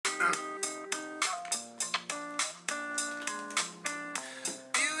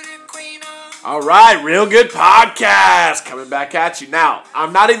All right, Real Good Podcast coming back at you. Now,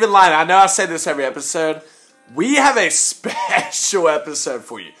 I'm not even lying. I know I say this every episode. We have a special episode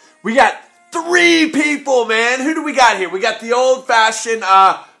for you. We got 3 people, man. Who do we got here? We got the old-fashioned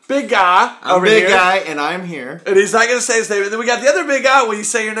big guy over here. I'm big guy, and I'm here. And he's not going to say his name. And then we got the other big guy. Will you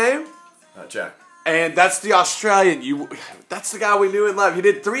say your name? Jack. And that's the Australian. That's the guy we knew and loved. He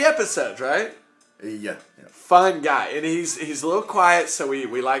did 3 episodes, right? Yeah. Fun guy. And he's a little quiet, so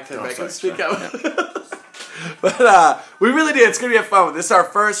we like to make him speak up. Yeah. But we really did. It's going to be a fun one. This is our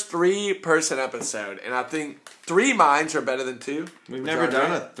first 3-person episode. And I think 3 minds are better than 2. We've never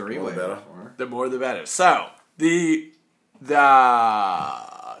done a 3-way better. before. The more the better. So, the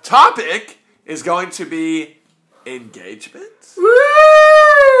topic is going to be engagement.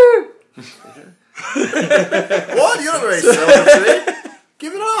 Woo! What? You're not very celebratory.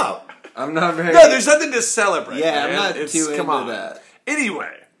 Give it up. I'm not very... No, there's nothing to celebrate. Yeah, man. I'm not too into that.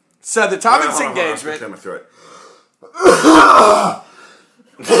 Anyway, so the topic's Hold on, engagement. clear my throat.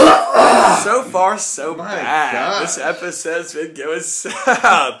 So far, so My bad. gosh. This episode's been going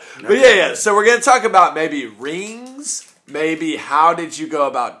south. But yeah. So we're going to talk about maybe rings, maybe how did you go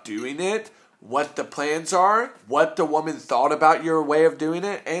about doing it, what the plans are, what the woman thought about your way of doing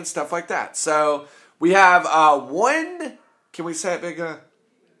it, and stuff like that. So we have one, can we say it, big guy?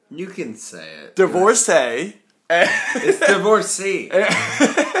 You can say it. Divorcee. It's divorcee.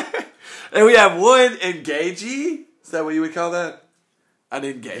 And we have one engagee. Is that what you would call that? An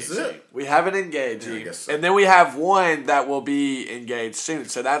engagee. Is it? We have an engagee. Yeah, I guess so. And then we have one that will be engaged soon.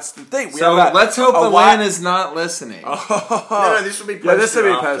 So that's the thing. So let's hope Elaine is not listening. No, this will be posted Yeah, this will be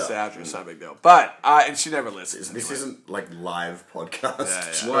after. posted after. It's not a big deal. But, and she never listens. This anyway. isn't like live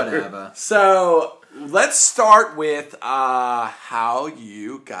podcast. Yeah. Whatever. So let's start with how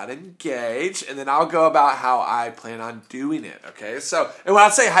you got engaged, and then I'll go about how I plan on doing it. Okay. So, and when I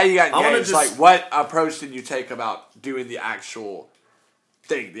say how you got wanna engaged, just- like what approach did you take about doing the actual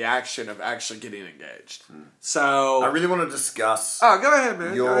thing, the action of actually getting engaged? So I really want to discuss oh, go ahead,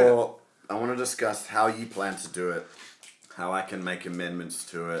 man. Go ahead. I want to discuss how you plan to do it, how I can make amendments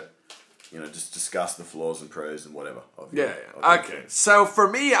to it. You know, just discuss the flaws and pros and whatever. Yeah. Okay. So for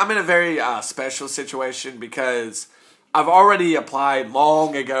me, I'm in a very special situation because I've already applied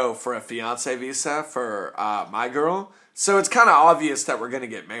long ago for a fiance visa for my girl. So it's kind of obvious that we're going to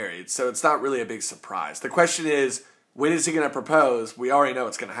get married. So it's not really a big surprise. The question is, when is he going to propose? We already know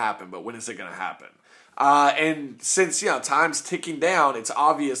it's going to happen, but when is it going to happen? And since, time's ticking down, it's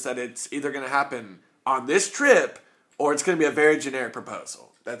obvious that it's either going to happen on this trip or it's going to be a very generic proposal.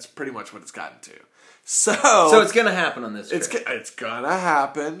 That's pretty much what it's gotten to. So it's gonna happen on this trip. It's gonna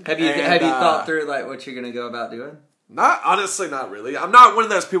happen. Have you thought through like what you're gonna go about doing? Not really. I'm not one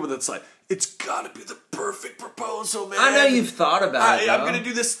of those people that's like, it's gotta be the perfect proposal, man. I know you've thought about it. I'm gonna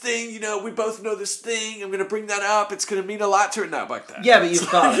do this thing. We both know this thing. I'm gonna bring that up. It's gonna mean a lot to her. Not like that. Yeah, but you've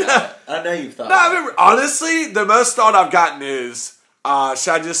thought about it. I know you've thought. No, about I mean, honestly, the most thought I've gotten is,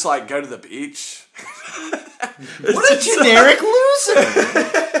 should I just like go to the beach? What a generic loser!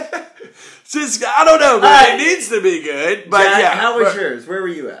 Just I don't know, man. It needs to be good, but Jack, yeah. how was yours? Where were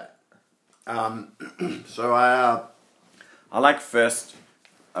you at? So I like first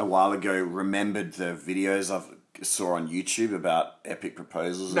a while ago remembered the videos I saw on YouTube about epic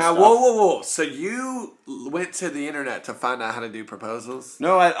proposals. Now, and stuff. whoa! So you went to the internet to find out how to do proposals?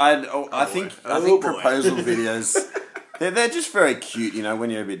 No, I think boy. proposal videos. They're just very cute,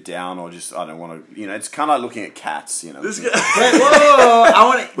 when you're a bit down or just I don't want to. It's kind of like looking at cats, This Wait, guy, whoa! I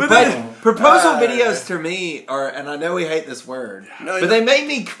want to. But proposal videos to me are, and I know we hate this word, but they make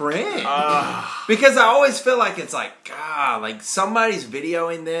me cringe because I always feel like it's like, God, like somebody's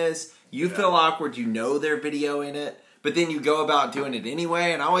videoing this. You feel awkward. You know they're videoing it, but then you go about doing it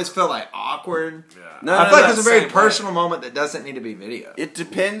anyway, and I always feel like awkward. Yeah. No, I feel like no, it's a very same personal moment that doesn't need to be videoed. It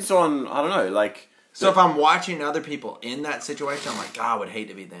depends on I don't know, like. So if I'm watching other people in that situation, I'm like, God, I would hate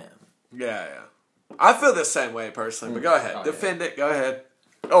to be them. yeah. I feel the same way personally, but go ahead, Oh, defend it. Go ahead.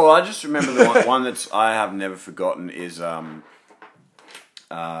 Oh, I just remember the one that I have never forgotten is so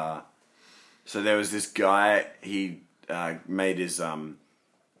there was this guy, he made his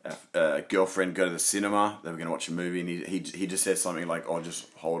girlfriend go to the cinema. They were going to watch a movie, and he just said something like, "Oh,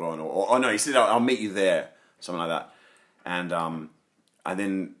 just hold on," or no, he said, "I'll meet you there," something like that. And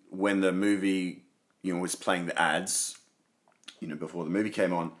then when the movie was playing the ads, before the movie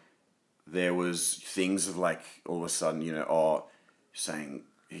came on, there was things of like all of a sudden, saying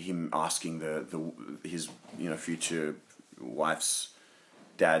him asking his future wife's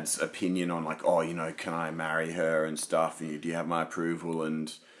dad's opinion on like, oh, can I marry her and stuff? And do you have my approval?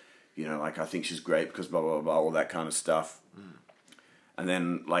 And like I think she's great because blah blah blah, all that kind of stuff. And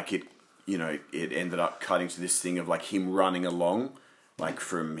then like it it ended up cutting to this thing of like him running along, like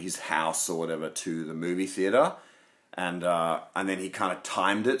from his house or whatever to the movie theater. And then he kind of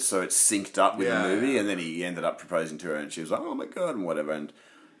timed it so it synced up with the movie, and then he ended up proposing to her, and she was like, "Oh my God," and whatever. And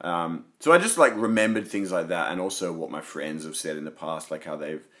so I just like remembered things like that, and also what my friends have said in the past, like how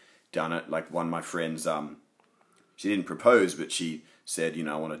they've done it. Like one of my friends, she didn't propose, but she said,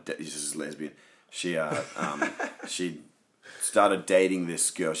 I want to. This is lesbian. She she started dating this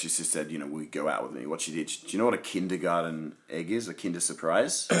girl. She just said, will you go out with me? What she did. Do you know what a kindergarten egg is? A Kinder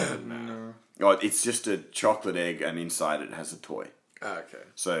Surprise? No. Oh, it's just a chocolate egg, and inside it has a toy. Oh, okay.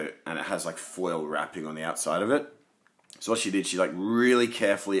 So, and it has like foil wrapping on the outside of it. So what she did, she like really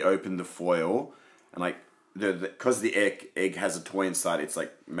carefully opened the foil, and like because the egg has a toy inside, it's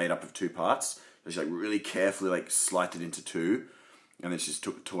like made up of two parts. So she like really carefully like sliced it into two, and then she just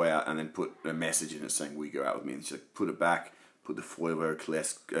took the toy out and then put a message in it saying, "Will you go out with me?" And she like put it back, put the foil very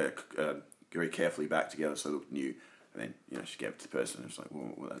carefully back together so it looked new. And then, she gave it to the person. And it's like,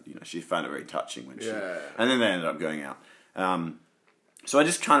 well, she found it very touching when and then they ended up going out. So I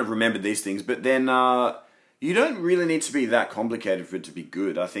just kind of remembered these things. But then you don't really need to be that complicated for it to be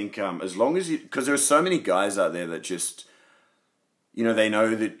good. I think as long as because there are so many guys out there that just, they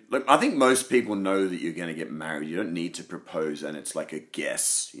know that. Look, I think most people know that you're going to get married. You don't need to propose, and it's like a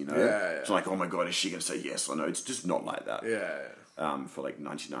guess. It's like, oh my God, is she going to say yes or no? It's just not like that. For like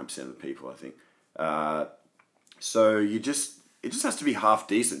 99% of the people, I think. So it just has to be half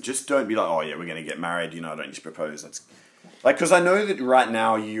decent. Just don't be like, oh yeah, we're going to get married. I don't need to propose. That's like, because I know that right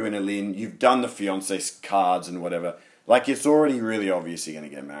now you and Aline, you've done the fiance cards and whatever. Like, it's already really obvious you're going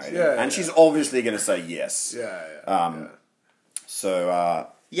to get married. And she's obviously going to say yes. So.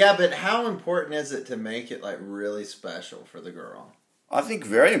 Yeah, but how important is it to make it like really special for the girl? I think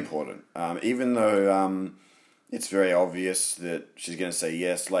very important. Even though it's very obvious that she's going to say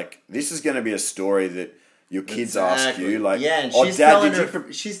yes. Like, this is going to be a story that your kids ask you, like, and she's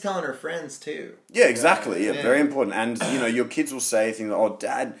telling her friends too. Yeah, exactly. Yeah, very important. And your kids will say things like, "Oh,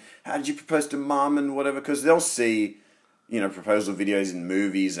 Dad, how did you propose to Mum?" and whatever, because they'll see, proposal videos in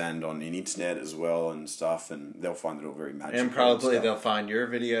movies and on the internet as well and stuff, and they'll find it all very magical. And probably they'll find your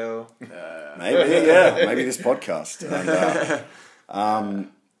video. Maybe this podcast.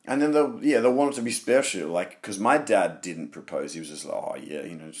 And then they'll want it to be special, like, because my dad didn't propose. He was just like, "Oh yeah,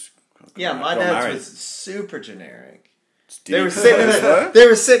 just." Yeah, my dad's was super generic. They were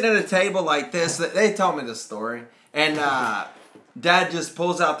sitting at a table like this. They told me the story, and Dad just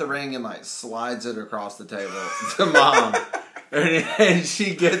pulls out the ring and like slides it across the table to Mom, and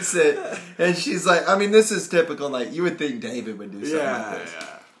she gets it, and she's like, I mean, this is typical. Like, you would think David would do something like this,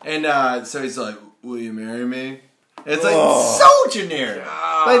 and so he's like, "Will you marry me?" And it's like so generic,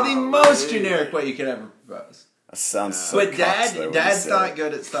 like the most generic way you could ever propose. That sounds so. But Dad's not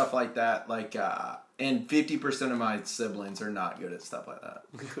good at stuff like that. Like, and 50% of my siblings are not good at stuff like that.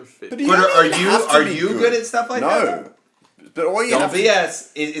 But are you good at stuff like that? No. But all you have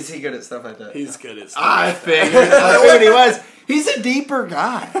BS. Is he good at stuff like that? He's good at stuff. I figured he was. He's a deeper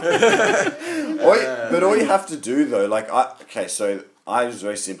guy. But all you have to do though, like, so I was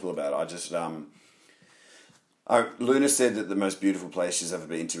very simple about it. I just Luna said that the most beautiful place she's ever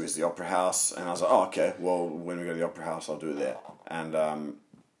been to is the Opera House, and I was like, oh, okay, well, when we go to the Opera House, I'll do it there. And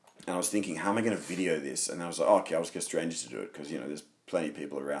I was thinking, how am I going to video this? And I was like, oh, okay, I'll just get strangers to do it, because, there's plenty of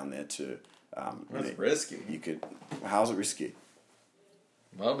people around there to... That's risky. How's it risky?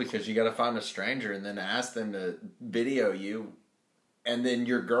 Well, because you got to find a stranger and then ask them to video you, and then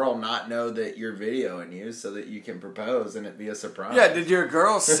your girl not know that you're videoing you so that you can propose and it be a surprise. Yeah, did your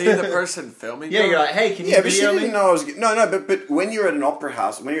girl see the person filming? Yeah, you're like, hey, can you video me? Yeah, but she didn't know I was... No, but when you're at an opera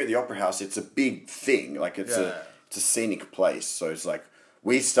house, when you're at the opera house, it's a big thing. Like, it's a scenic place. So it's like,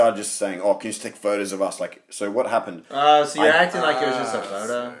 we started just saying, oh, can you just take photos of us? Like, so what happened? So you're acting like it was just a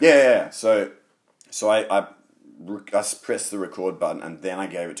photo? Yeah. So I pressed the record button, and then I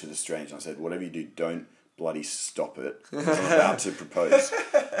gave it to the stranger. I said, whatever you do, don't bloody stop it. I'm about to propose.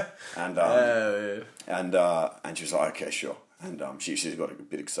 And she was like, okay, sure. And she got a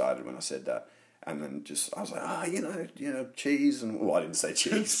bit excited when I said that. And then I was like, cheese. And, well, I didn't say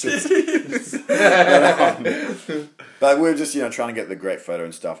cheese. But we were just, trying to get the great photo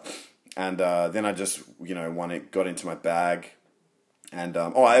and stuff. And then I just, got into my bag. And,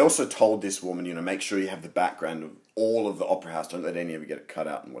 I also told this woman, make sure you have the background of all of the opera house. Don't let any of it get cut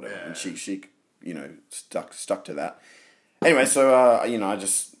out and whatever. Yeah. And she stuck to that. Anyway, so, I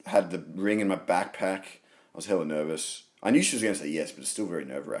just had the ring in my backpack. I was hella nervous. I knew she was going to say yes, but it's still very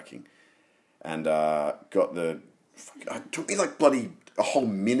nerve-wracking. And it took me like bloody a whole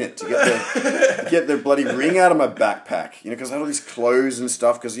minute to get the bloody ring out of my backpack, because I had all these clothes and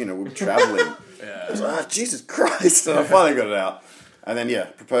stuff, because, we were traveling. I was like, Jesus Christ. And I finally got it out. And then,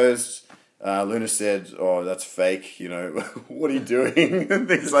 proposed. Luna said, "Oh, that's fake. What are you doing?" and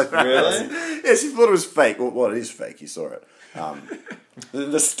things like that. Really? Yeah, she thought it was fake. Well, it is fake. You saw it.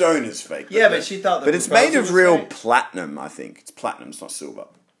 The stone is fake. But she thought. But it's made of real platinum. I think it's platinum. It's not silver.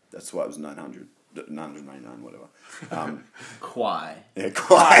 That's why it was 999, whatever. Kwai. Yeah,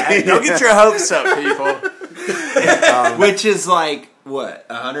 Kwai. Don't get your hopes up, people. Which is like what,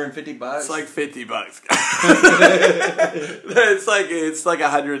 $150? It's like $50. it's like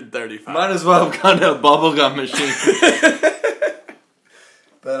 135. Might as well have gone to a bubblegum machine.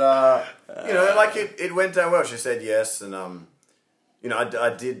 But it went down well. She said yes, and I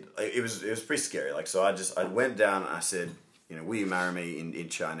did. It was pretty scary. So I went down and I said, will you marry me in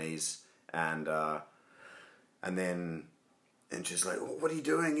Chinese? And then she's like, what are you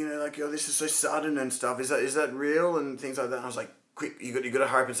doing? This is so sudden and stuff. Is that real and things like that? And I was like, quick, you got to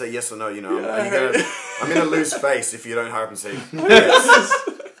hurry up and say yes or no. I'm gonna lose face if you don't hurry up and say yes.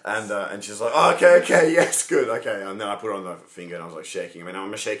 And she's like, oh, okay, yes, good, okay. And then I put it on the finger and I was like shaking. I mean,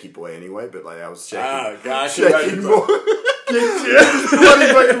 I'm a shaky boy anyway, but I was shaking. Oh gosh, shaking more. Bloody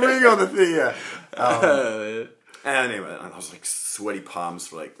fucking ring on the thing, yeah. And anyway, I was like sweaty palms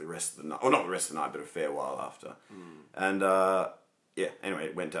for the rest of the night. Well, not the rest of the night, but a fair while after. And anyway,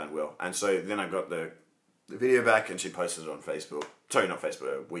 it went down well. And so then I got the video back and she posted it on Facebook. Sorry, not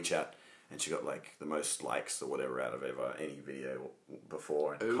Facebook, WeChat. And she got the most likes or whatever out of any video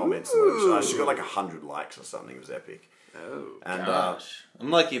before and comments. She got 100 likes or something. It was epic. Oh, and gosh. I'm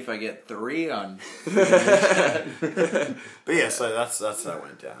lucky if I get 3 on. But yeah, so that's how it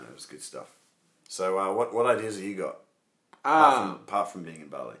went down. It was good stuff. So what ideas have you got? Apart from being in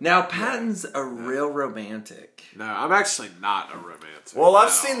Bali. Now, Patton's a real romantic. No, I'm actually not a romantic. Well,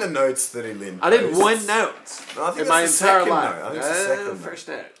 I've seen the notes that he linked. I did one note in my entire life. I think it's the second first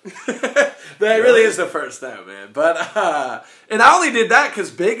note. That really is the first note, man. But and I only did that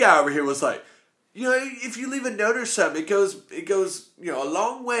because Big Guy over here was like, if you leave a note or something, it goes a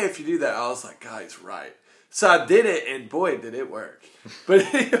long way if you do that. I was like, God, he's right. So I did it, and boy, did it work. But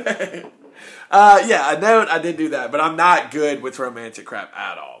anyway. A note, I did do that, but I'm not good with romantic crap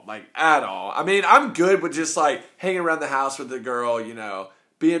at all. At all. I mean, I'm good with just, hanging around the house with the girl,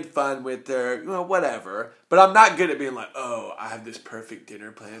 being fun with her, whatever. But I'm not good at being like, oh, I have this perfect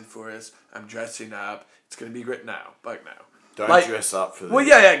dinner planned for us. I'm dressing up. It's going to be great. No. Fuck no. Don't dress up for the... Well,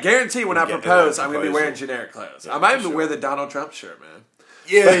 guarantee when I propose, I'm going to be wearing generic clothes. Yeah, I might even wear the Donald Trump shirt, man.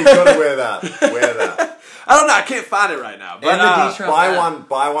 Yeah, you've got to wear that. Wear that. I don't know. I can't find it right now. But buy one.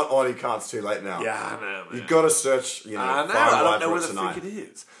 Oh, you can't. It's too late now. Yeah, I know, man. You've got to search. I know. I don't know where the freak it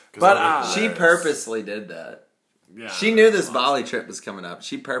is. But she purposely did that. Yeah, she knew this Bali trip was coming up.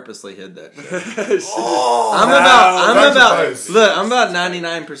 She purposely hid that shit. I'm about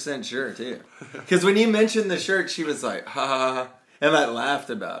 99% sure too. Because when you mentioned the shirt, she was like, ha ha ha. And I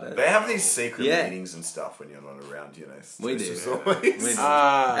laughed about it. They have these secret meetings and stuff when you're not around, We do.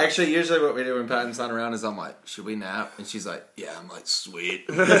 Actually, usually what we do when Patton's not around is I'm like, should we nap? And she's like, yeah. I'm like, sweet.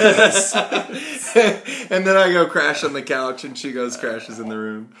 And then I go crash on the couch and she goes crashes in the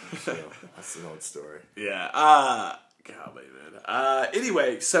room. That's an old story. Yeah. Golly, man.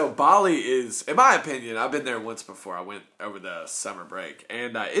 Anyway, so Bali is, in my opinion, I've been there once before. I went over the summer break.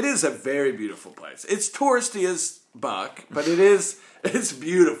 And it is a very beautiful place. It's touristy as buck, but it's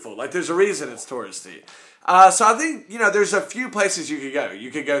beautiful. There's a reason it's touristy. So I think, there's a few places you could go.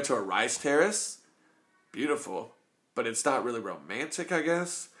 You could go to a rice terrace. Beautiful. But it's not really romantic, I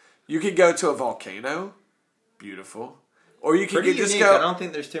guess. You could go to a volcano. Beautiful. Or you could just go... I don't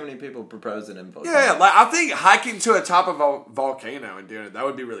think there's too many people proposing in volcanoes. Yeah, I think hiking to a top of a volcano and doing it, that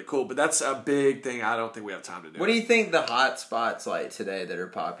would be really cool. But that's a big thing I don't think we have time to do. What do you think the hot spots today that are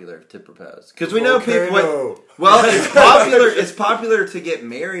popular to propose? Because we know people... Well, it's popular to get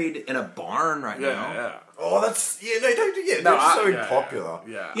married in a barn now. Yeah. Oh, that's... Yeah, they don't do it. They're so popular.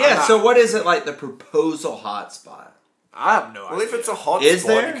 Yeah, so what is it the proposal hot spot? I have no idea. Well, if it's a hot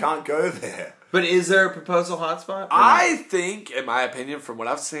spot, you can't go there. But is there a proposal hotspot? I think, in my opinion, from what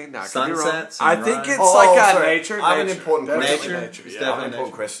I've seen, now I could be wrong. Sunset, I think it's nature. I have an important question. Nature. I have an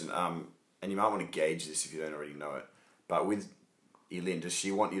important question. And you might want to gauge this if you don't already know it. But with Eileen, does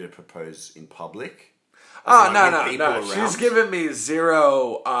she want you to propose in public? Oh, no. She's given me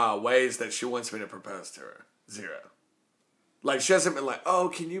 0 ways that she wants me to propose to her. 0. She hasn't been like, oh,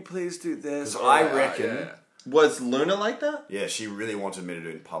 can you please do this? Because I reckon... Was Luna like that? Yeah, she really wanted me to do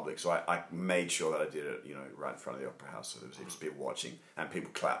it in public, so I made sure that I did it, right in front of the Opera House, so there was heaps of people watching, and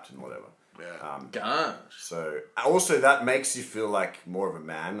people clapped and whatever. Gosh. So also that makes you feel like more of a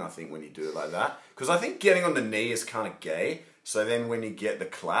man, I think, when you do it like that. Because I think getting on the knee is kind of gay. So then when you get the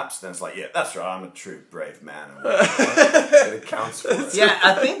claps, then it's like, yeah, that's right, I'm a true brave man. It counts for it. Yeah,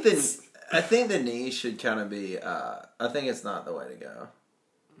 I think the knee should kind of be. I think it's not the way to go.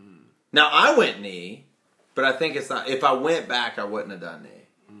 Now I went knee, but I think it's not. If I went back, I wouldn't have done knee.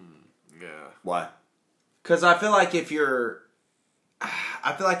 Yeah. Why? Because I feel like I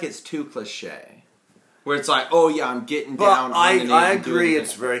feel like it's too cliche. Where it's like, oh yeah, I'm getting down. I agree,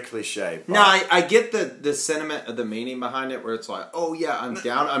 it's very cliche. No, I get the sentiment of the meaning behind it, where it's like, oh yeah, I'm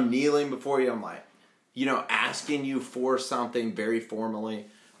down, I'm kneeling before you, I'm like, asking you for something very formally.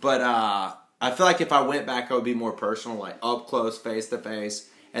 But I feel like if I went back, I would be more personal, like up close, face to face,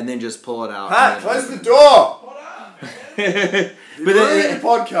 and then just pull it out. Pat, close the door! But then,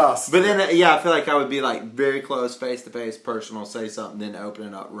 podcast. But then, I feel like I would be like very close, face to face, personal, say something, then open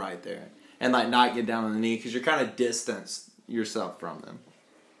it up right there. And like not get down on the knee because you're kind of distance yourself from them.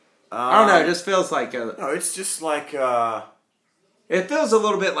 I don't know. It just feels like no. It's just like it feels a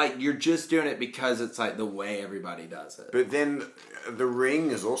little bit like you're just doing it because it's like the way everybody does it. But then the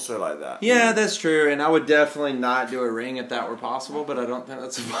ring is also like that. Yeah, that's true. And I would definitely not do a ring if that were possible. But I don't think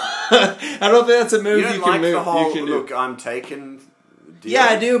that's a move you don't you like can move. The whole, you can do. Look, I'm taking. Yeah,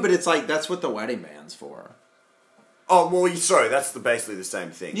 I do. But it's like that's what the wedding band's for. Oh, well, sorry, that's basically the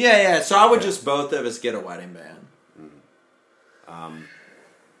same thing. Yeah, so I would just both of us get a wedding band.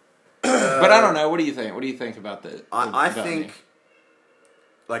 But I don't know. What do you think? What do you think about the... I think,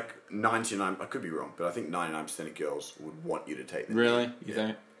 like, 99... I could be wrong, but I think 99% of girls would want you to take the Really? knee. You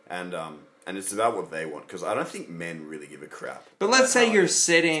think? And it's about what they want, because I don't think men really give a crap. But let's say you're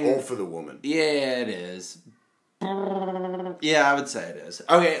sitting... It's all for the woman. Yeah, it is. Yeah, I would say it is.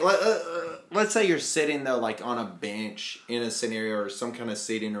 Okay, let's say you're sitting, though, like on a bench in a scenario or some kind of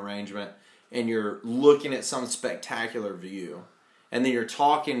seating arrangement, and you're looking at some spectacular view, and then you're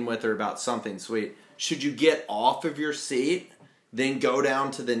talking with her about something sweet. Should you get off of your seat, then go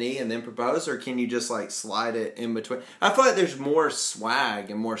down to the knee, and then propose, or can you just, like, slide it in between? I feel like there's more swag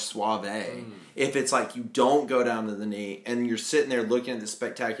and more suave if it's like you don't go down to the knee, and you're sitting there looking at the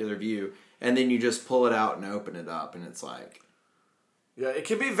spectacular view, and then you just pull it out and open it up, and it's like... Yeah, it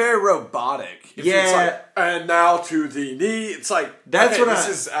can be very robotic. Yeah. It's like, and now to the knee. It's like, that's okay, what this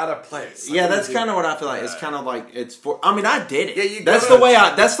is out of place. Yeah, that's kind of what I feel like. It's kind of like, it's for... I mean, I did it. Yeah, that's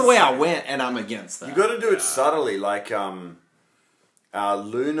the way I went, and I'm against that. You got to do it subtly, like...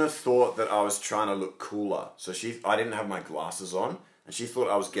 Luna thought that I was trying to look cooler, so I didn't have my glasses on, and she thought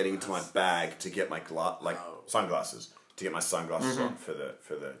I was getting into my bag to get my sunglasses, to get my sunglasses on for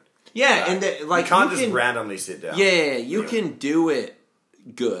the. Yeah, and like you can't just randomly sit down. Yeah, you can do it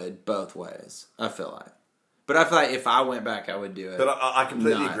good both ways. I feel like, but I feel like if I went back, I would do it. But I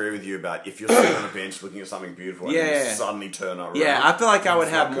completely agree with you about if you're sitting on a bench looking at something beautiful and then suddenly turn around. Yeah, I feel like I would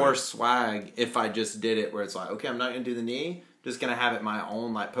have more swag if I just did it where it's like, okay, I'm not going to do the knee. Just going to have it my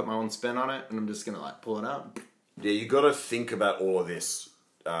own, like put my own spin on it, and I'm just going to like pull it out. Yeah, you got to think about all of this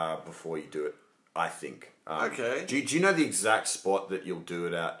before you do it, I think. Okay. Do you know the exact spot that you'll do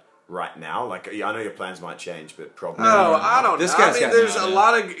it at right now? Like, I know your plans might change, but probably... No, I don't know. Guy's got there's no a idea.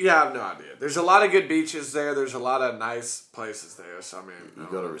 lot of... Yeah, I have no idea. There's a lot of good beaches there. There's a lot of nice places there. So, I mean... You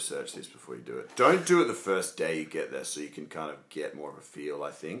got to research this before you do it. Don't do it the first day you get there, so you can kind of get more of a feel, I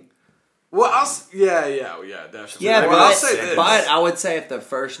think. Well, definitely. Yeah, well, I'll say this. But I would say if the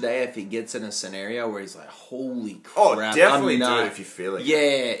first day, if he gets in a scenario where he's like, holy crap. Oh, definitely do it if you feel it. Yeah,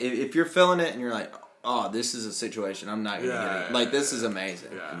 if you're feeling it and you're like, oh, this is a situation I'm not going to get it. Like, this is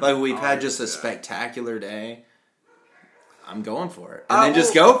amazing. Yeah. Like, we've had just a spectacular day. I'm going for it. And then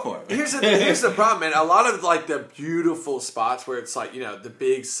just go for it. Here's the problem, man. A lot of, like, the beautiful spots where it's like, the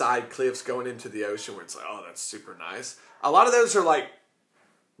big side cliffs going into the ocean where it's like, oh, that's super nice. A lot of those are, like,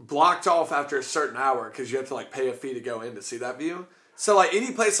 blocked off after a certain hour because you have to like pay a fee to go in to see that view. So like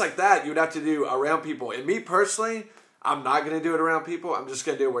any place like that, you would have to do around people. And me personally, I'm not going to do it around people. I'm just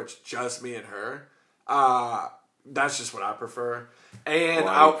going to do it where it's just me and her. That's just what I prefer. And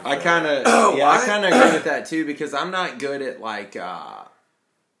I kind of agree with that too because I'm not good at like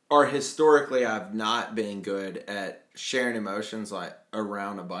or historically I've not been good at sharing emotions like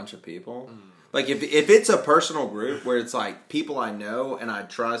around a bunch of people. Like, if it's a personal group where it's, like, people I know and I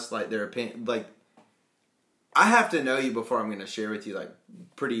trust, like, their opinion, like, I have to know you before I'm going to share with you, like,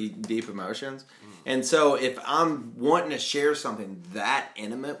 pretty deep emotions. And so, if I'm wanting to share something that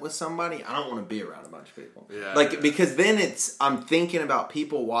intimate with somebody, I don't want to be around a bunch of people. Yeah, like, because then I'm thinking about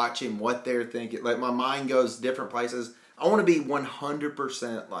people watching, what they're thinking. Like, my mind goes different places. I want to be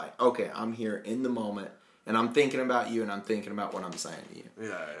 100% like, okay, I'm here in the moment. and I'm thinking about you, and I'm thinking about what I'm saying to you.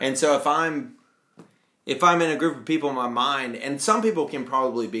 Yeah. And so if I'm in a group of people in my mind, and some people can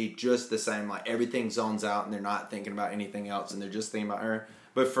probably be just the same, like everything zones out and they're not thinking about anything else and they're just thinking about her.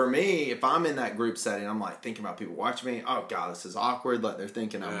 But for me, if I'm in that group setting, I'm like thinking about people watching me. Oh God, this is awkward. Like they're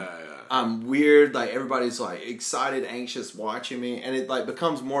thinking I'm weird. Like everybody's like excited, anxious watching me, and it like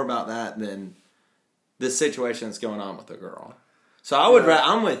becomes more about that than the situation that's going on with the girl. So I would,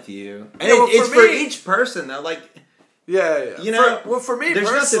 I'm with you. And it's for each person though. Like, you know, for me,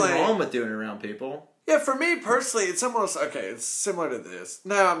 there's nothing wrong with doing it around people. Yeah, for me personally, it's almost it's similar to this.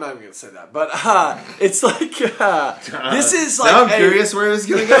 No, I'm not even gonna say that, but it's like this is like. Now I'm curious where he was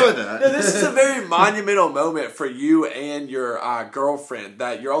gonna go with that. No, this is a very monumental moment for you and your girlfriend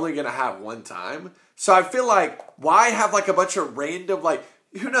that you're only gonna have one time. So I feel like why have like a bunch of random like.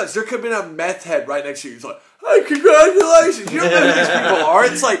 Who knows? There could have been a meth head right next to you. He's like, hey, congratulations. You don't know who these people are.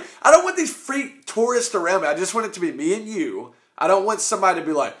 It's like, I don't want these freak tourists around me. I just want it to be me and you. I don't want somebody to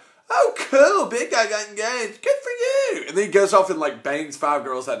be like, oh, cool, big guy got engaged. Good for you. And then he goes off and like bangs 5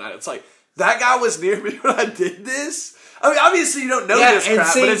 girls that night. It's like, that guy was near me when I did this? I mean, obviously you don't know this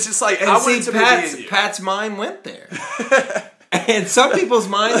crap, but it's just like, I want it to be me and you. Pat's mind went there. And some people's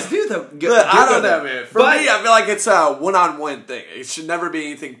minds do though. I don't know, man. For me, I feel like it's a one-on-one thing. It should never be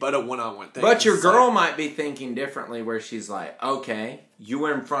anything but a one-on-one thing. But your girl might be thinking differently, where she's like, "Okay, you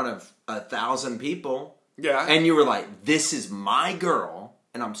were in front of 1,000 people, and you were like, this is my girl,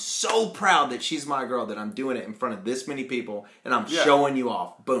 and I'm so proud that she's my girl that I'm doing it in front of this many people, and I'm showing you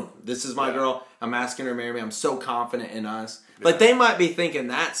off. Boom, this is my girl. I'm asking her to marry me. I'm so confident in us." Like, they might be thinking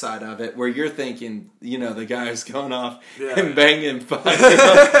that side of it, where you're thinking, you know, the guy who's going off and banging 5. I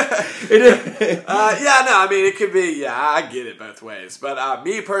mean, it could be, I get it both ways. But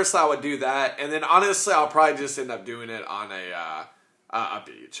me personally, I would do that. And then, honestly, I'll probably just end up doing it on a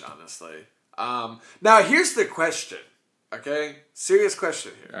beach, honestly. Now, here's the question, okay? Serious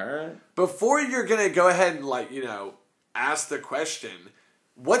question here. All right. Before you're going to go ahead and, like, you know, ask the question,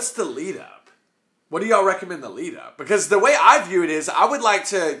 what's the lead up? What do y'all recommend the lead up? Because the way I view it is, I would like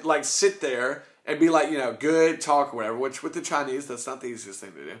to like sit there and be like, you know, good talk or whatever. Which with the Chinese, that's not the easiest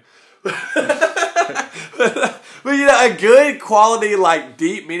thing to do. But you know, a good quality, like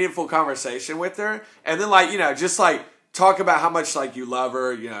deep, meaningful conversation with her, and then like you know, just like talk about how much like you love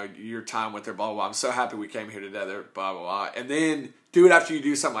her, you know, your time with her, blah blah blah. I'm so happy we came here together, blah blah blah. And then do it after you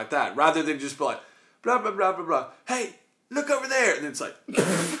do something like that, rather than just be like, blah blah blah blah blah. Hey. Look over there, and it's like, you know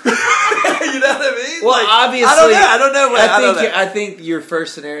what I mean? Well, like, obviously, I don't know. I think your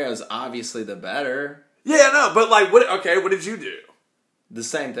first scenario is obviously the better. Yeah, no, but like, what did you do? The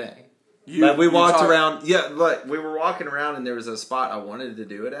same thing. We walked around. Yeah, like we were walking around, and there was a spot I wanted to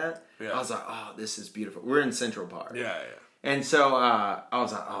do it at. Yeah. I was like, oh, this is beautiful. We're in Central Park. Yeah. And so I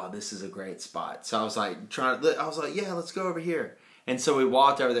was like, oh, this is a great spot. So I was like, yeah, let's go over here. And so we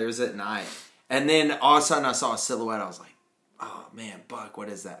walked over there. It was at night, and then all of a sudden I saw a silhouette. I was like, oh man, Buck, what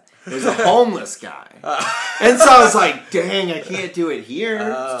is that? There's a homeless guy. And so I was like, dang, I can't do it here.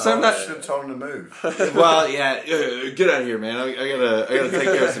 So I'm not. Should have told him to move. Well, yeah, get out of here, man. I gotta take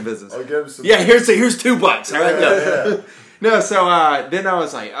care of some business. I'll give him some. Yeah, here's $2. All right, no. No, so then I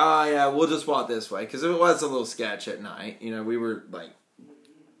was like, oh yeah, we'll just walk this way. Because it was a little sketch at night. You know, we were like,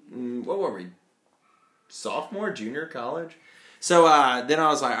 what were we? Sophomore, junior, college? So then I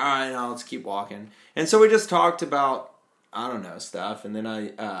was like, all right, now let's keep walking. And so we just talked about, I don't know, stuff, and then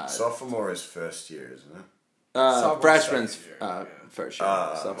I... Sophomore is first year, isn't it? Freshman's first year.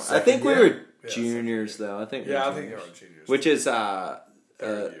 I think we were juniors, though. I think we were juniors. Which is,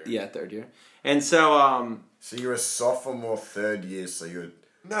 third year. And so... so you're a sophomore third year, so you're...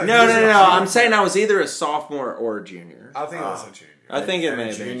 No. I'm saying I was either a sophomore or a junior. I think I was a junior. I think it may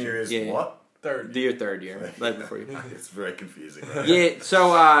have been. Junior is what? Third year, right before you. It's very confusing. Right? Yeah,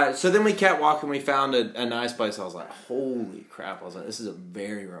 so then we kept walking. We found a nice place. I was like, holy crap! I was like, this is a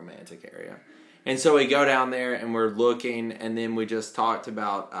very romantic area. And so we go down there and we're looking, and then we just talked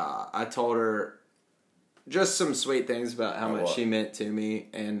about. I told her just some sweet things about how much she meant to me,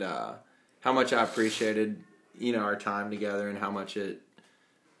 and how much I appreciated, you know, our time together, and how much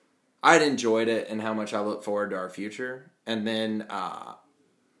I'd enjoyed it, and how much I look forward to our future. And then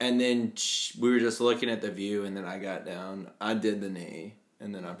we were just looking at the view, and then I got down. I did the knee,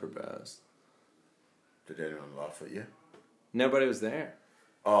 and then I proposed. Did anyone laugh at you? Nobody was there.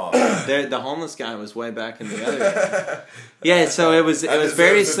 Oh, the homeless guy was way back in the other end. Yeah, so it was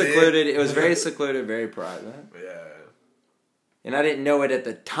very secluded. It was very secluded, very private. Yeah. And I didn't know it at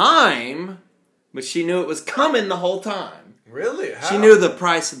the time, but she knew it was coming the whole time. Really? How? She knew the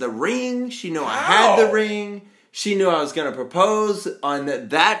price of the ring. She knew I had the ring. She knew I was going to propose on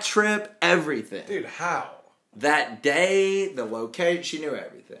that trip, everything. Dude, how? That day, the location, she knew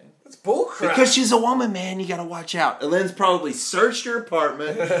everything. That's bullcrap. Because she's a woman, man, you gotta watch out. Ellen's probably searched your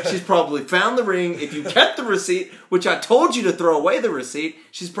apartment. She's probably found the ring. If you kept the receipt, which I told you to throw away the receipt,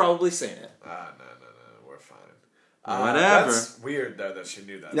 she's probably seen it. No, we're fine. Whatever. That's weird, though, that she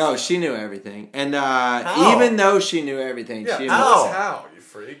knew that. No, she knew everything. And even though she knew everything, yeah, she how, you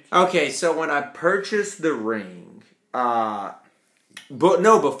freak? Okay, so when I purchased the ring,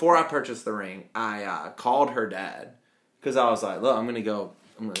 before I purchased the ring, I called her dad. Because I was like, look, I'm gonna go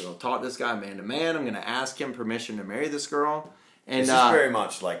talk to this guy man to man. I'm gonna ask him permission to marry this girl. And this is very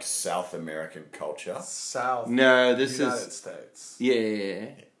much like South American culture. United States. Yeah.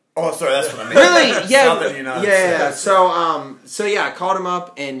 Oh, sorry, that's what I mean. Really? Yeah. Southern United Yeah. States. So I called him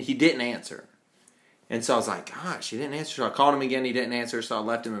up and he didn't answer. And so I was like, gosh, he didn't answer. So I called him again. He didn't answer. So I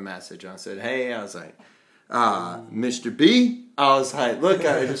left him a message. I said, hey, Mr. B. I was like, look,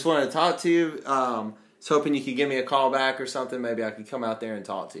 I just wanted to talk to you. Was hoping you could give me a call back or something. Maybe I could come out there and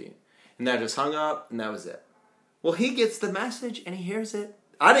talk to you. And I just hung up, and that was it. Well, he gets the message, and he hears it.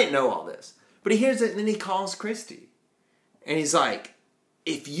 I didn't know all this. But he hears it, and then he calls Christy. And he's like,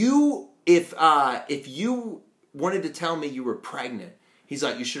 if you wanted to tell me you were pregnant, he's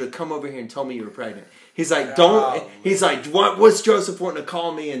like, you should have come over here and told me you were pregnant. He's like, he's like, what's Joseph wanting to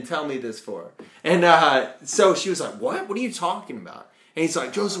call me and tell me this for? And so she was like, what? What are you talking about? And he's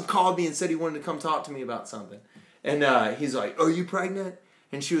like, Joseph called me and said he wanted to come talk to me about something. And he's like, are you pregnant?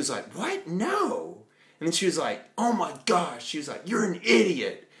 And she was like, what? No. And then she was like, oh my gosh. She was like, you're an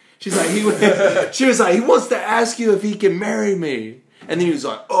idiot. She's like, she was like, he wants to ask you if he can marry me. And then he was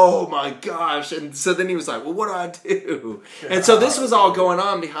like, oh my gosh. And so then he was like, well, what do I do? And so this was all going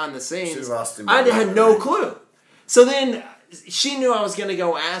on behind the scenes. I had no clue. So then she knew I was going to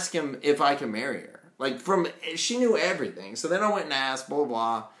go ask him if I can marry her. She knew everything. So then I went and asked, blah,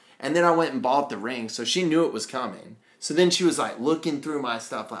 blah. And then I went and bought the ring. So she knew it was coming. So then she was like looking through my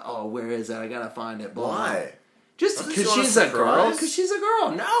stuff like, oh, where is that? I got to find it. Blah. Why? Just because she's a girl. Because she's a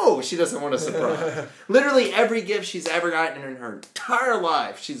girl. No, she doesn't want a surprise. Literally every gift she's ever gotten in her entire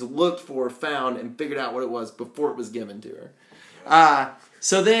life, she's looked for, found, and figured out what it was before it was given to her.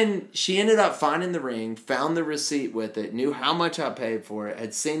 So then she ended up finding the ring, found the receipt with it, knew how much I paid for it,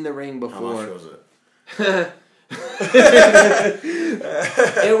 had seen the ring before. How much was it?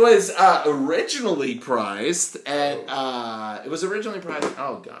 It was originally priced at oh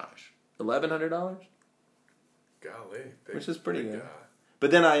gosh, $1,100, golly, which is pretty good.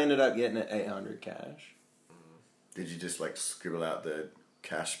 But then I ended up getting it $800 cash. Did you just scribble out the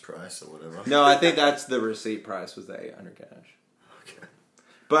cash price or whatever? No, I think that's the receipt price was the $800 cash. Okay.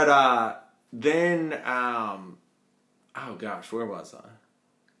 But then oh gosh, where was I?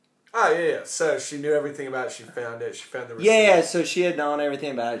 Oh, yeah. So she knew everything about it. She found it. She found the receipt. Yeah, so she had known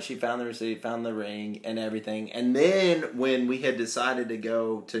everything about it. She found the receipt, found the ring, and everything. And then when we had decided to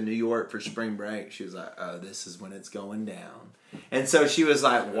go to New York for spring break, she was like, oh, this is when it's going down. And so she was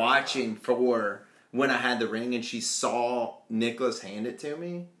like watching for when I had the ring, and she saw Nicholas hand it to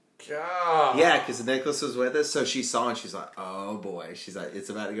me. God. Yeah, because Nicholas was with us, so she saw and she's like, oh boy. She's like, it's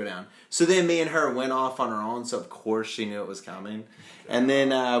about to go down. So then me and her went off on our own, so of course she knew it was coming. And then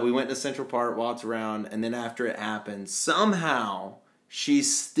we went to Central Park, walked around, and then after it happened, somehow she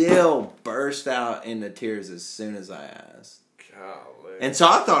still burst out into tears as soon as I asked. Golly. And so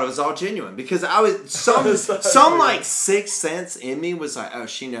I thought it was all genuine because I was some like sixth sense in me was like, oh,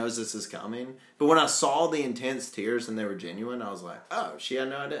 she knows this is coming. But when I saw the intense tears and they were genuine, I was like, oh, she had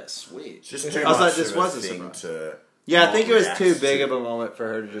no idea. Sweet. Just too I was much like, this of was a a thing surprise. to. Yeah, I think it was too react big to. of a moment for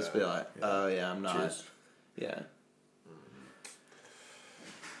her to just be like, oh yeah, I'm not. Cheers. Yeah.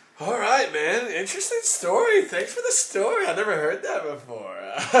 All right, man. Interesting story. Thanks for the story. I never heard that before.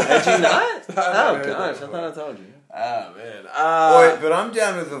 Had you not? Oh heard gosh, that I thought I told you. Oh man. Wait, but I'm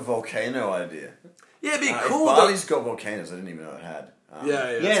down with the volcano idea. Yeah, it'd be If cool. Bali's got volcanoes, I didn't even know it had.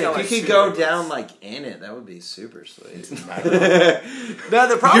 Yeah, Yeah, and if you could go down in it, that would be super sweet. No,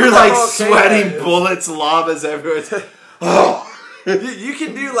 the problem You're with like the volcano sweating is- bullets, lavas everywhere. Oh. You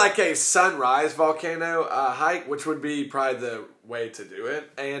can do like a sunrise volcano hike, which would be probably the way to do it.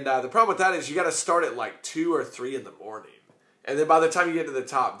 And the problem with that is you got to start at like 2 or 3 in the morning, and then by the time you get to the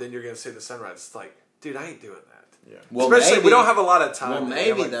top, then you're gonna see the sunrise. It's like, dude, I ain't doing that. Yeah. Well, Especially maybe, we don't have a lot of time. Well, We have,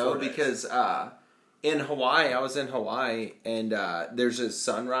 maybe like, though, 4 days. because in Hawaii, I was in Hawaii, and there's a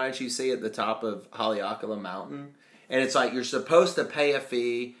sunrise you see at the top of Haleakala Mountain, and it's like you're supposed to pay a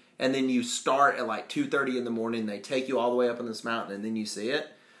fee, and then you start at like 2:30 in the morning. They take you all the way up on this mountain, and then you see it.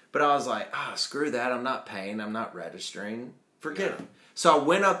 But I was like, screw that! I'm not paying. I'm not registering. Forget it. So I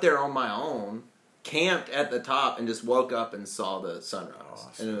went up there on my own, camped at the top and just woke up and saw the sunrise,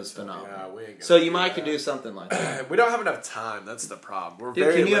 and it was phenomenal. Yeah, we ain't gonna So you do might that. could do something like that. We don't have enough time. That's the problem. We're Dude,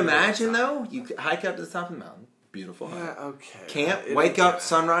 very can you limited imagine on time. though? You could hike up to the top of the mountain, beautiful hike. Yeah, okay. Camp, It wake ain't up, gonna-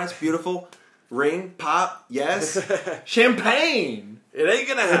 sunrise, beautiful. Ring, pop, yes. Champagne. It ain't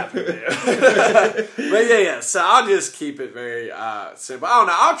gonna happen, dude. But yeah. So I'll just keep it very simple. I don't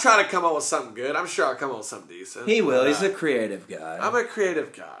know. I'll try to come up with something good. I'm sure I'll come up with something decent. He will. But, He's a creative guy. I'm a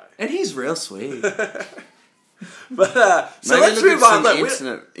creative guy. And he's real sweet. But so Maybe let's look at move on.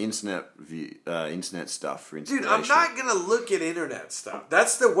 some Look, internet stuff for dude, inspiration. I'm not gonna look at internet stuff.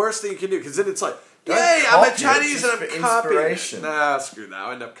 That's the worst thing you can do because then it's like, Don't yay, I'm a copy it, Chinese just and I'm for copying it. inspiration. Nah, screw that.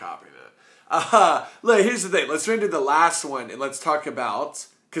 I'll end up copying it. Look, here's the thing. Let's move to the last one and let's talk about,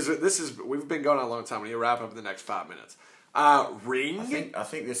 because we've been going on a long time. We need to wrap up in the next 5 minutes. Ring. I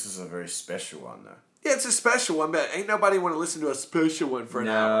think this is a very special one though. Yeah, it's a special one, but ain't nobody want to listen to a special one for an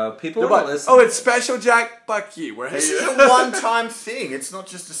hour. No, people Nobody- want to listen. Oh, it's special, Jack? Fuck you. We're This hating. is a one-time thing. It's not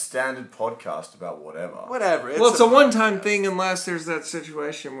just a standard podcast about whatever. Whatever. Well, it's a one-time thing unless there's that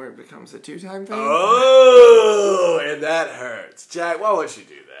situation where it becomes a two-time thing. Oh, and that hurts. Jack, why would you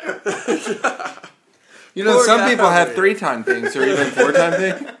do that? You know, Poor some guy people over have here. three-time things or even four-time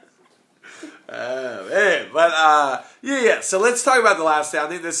things. Man, but yeah. So let's talk about the last day. I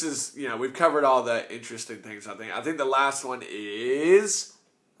think this is, we've covered all the interesting things. I think the last one is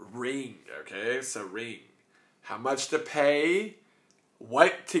ring. Okay, so ring. How much to pay?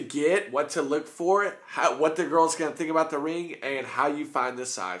 What to get? What to look for? What the girl's gonna think about the ring, and how you find the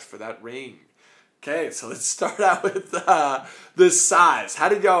size for that ring. Okay, so let's start out with the size. How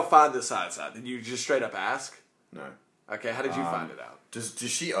did y'all find the size out? Did you just straight up ask? No. Okay, how did you find it out? Does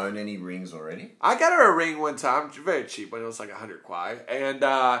she own any rings already? I got her a ring one time, very cheap, when it was like 100 kwai, and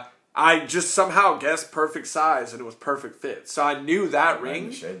I just somehow guessed perfect size, and it was perfect fit. So I knew that ring,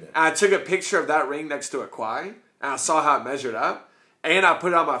 and shade then. I took a picture of that ring next to a kwai, and I saw how it measured up, and I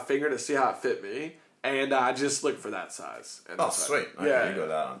put it on my finger to see how it fit me, and I just looked for that size. And Oh, that's sweet. like- Okay, yeah, you got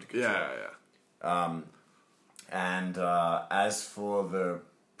that under control. yeah. And as for the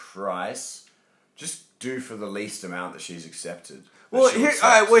price, just do for the least amount that she's accepted. Well, She'll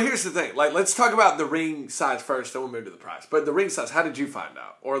accept. here's the thing. Like, let's talk about the ring size first, then we'll move to the price. But the ring size, how did you find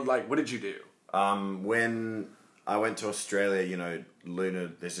out? Or, like, what did you do? When I went to Australia,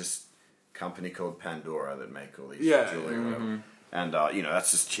 Luna, there's this company called Pandora that make all these jewelry or whatever. And,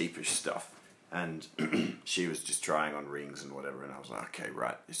 that's just cheapish stuff. And she was just trying on rings and whatever, and I was like, okay,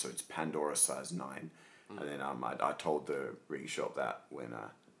 right, so it's Pandora size 9. And then I told the ring shop that when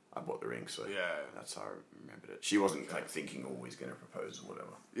I bought the ring, so that's how I remembered it. She wasn't like thinking, oh, he's going to propose or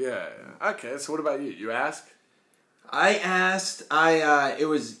whatever. Yeah. Okay, so what about you? You asked? I asked. It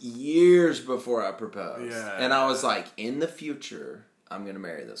was years before I proposed, Yeah. and I was like, in the future, I'm gonna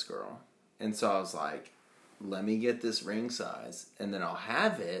marry this girl, and so I was like, let me get this ring size, and then I'll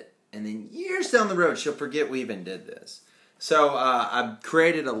have it, and then years down the road, she'll forget we even did this. So I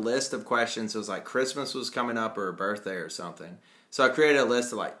created a list of questions. It was like Christmas was coming up or her birthday or something. So I created a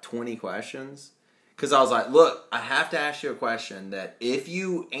list of like 20 questions. Because I was like, look, I have to ask you a question that if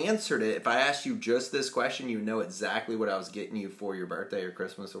you answered it, if I asked you just this question, you know exactly what I was getting you for your birthday or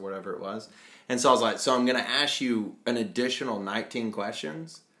Christmas or whatever it was. And so I was like, so I'm going to ask you an additional 19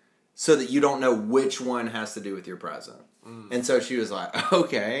 questions so that you don't know which one has to do with your present. And so she was like,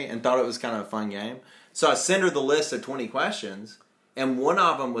 okay, and thought it was kind of a fun game. So I sent her the list of 20 questions, and one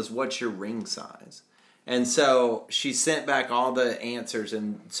of them was, what's your ring size? And so she sent back all the answers,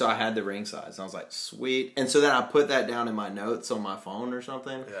 and so I had the ring size. And I was like, sweet. And so then I put that down in my notes on my phone or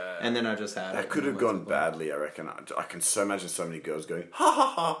something, and then I just had it. That could have gone badly, I reckon. I can so imagine so many girls going, ha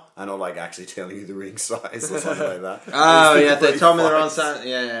ha ha, and not like actually telling you the ring size or something like that. Oh, yeah, they told me the wrong size. size.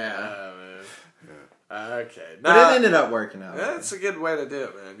 Yeah. Oh, man. Okay. But it ended up working out. That's a good way to do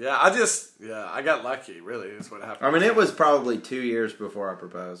it, man. Yeah, I got lucky, really, is what happened. I mean, it was probably 2 years before I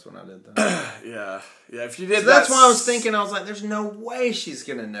proposed when I did that. Yeah, if you did So that's why I was thinking, I was like, there's no way she's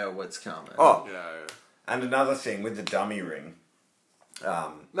going to know what's coming. Oh, Yeah. and another thing with the dummy ring.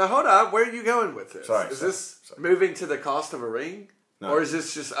 Now, hold on. Where are you going with this? Sorry, Is this moving to the cost of a ring? No. Or is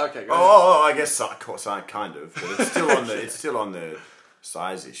this just... Okay, go ahead. Oh, I guess kind of, but it's still on the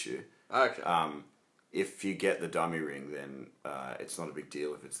size issue. Okay. If you get the dummy ring, then it's not a big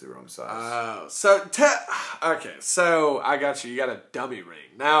deal if it's the wrong size. Oh, so I got you. You got a dummy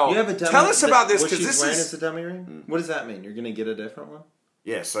ring. Now, You have a dummy, tell us about this what because she's this wearing is... is a dummy ring? What does that mean? You're going to get a different one?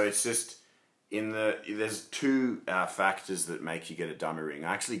 Yeah, so it's just there's two factors that make you get a dummy ring.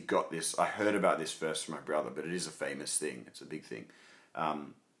 I actually got this. I heard about this first from my brother, but it is a famous thing. It's a big thing.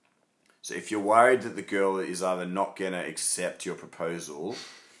 So if you're worried that the girl is either not going to accept your proposal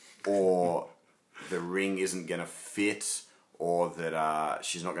or the ring isn't going to fit or that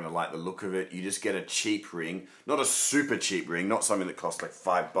she's not going to like the look of it. You just get a cheap ring, not a super cheap ring, not something that costs like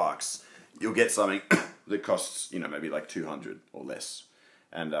 $5. You'll get something that costs, maybe like $200 or less.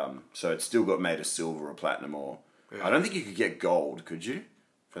 And so it's still got made of silver or platinum or... Yeah. I don't think you could get gold, could you?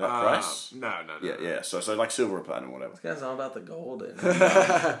 For that price? No. Yeah. So like silver or platinum or whatever. This guy's all about the gold.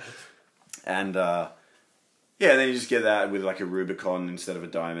 And then you just get that with like a Rubicon instead of a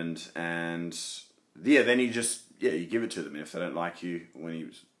diamond. And then you just... Yeah, you give it to them. And if they don't like you when you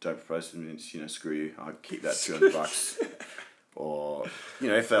don't propose to them, it's, screw you. I'll keep that $200. Or,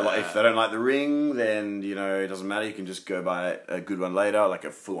 if they don't like the ring, then, it doesn't matter. You can just go buy a good one later, like a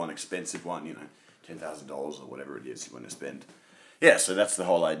full-on expensive one, $10,000 or whatever it is you want to spend. Yeah, so that's the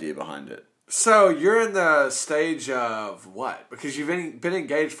whole idea behind it. So you're in the stage of what? Because you've been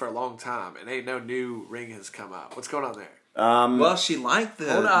engaged for a long time and ain't no new ring has come up. What's going on there? Well, she liked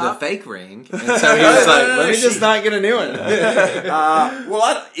the fake ring, and so he was like, "Let me just not get a new one."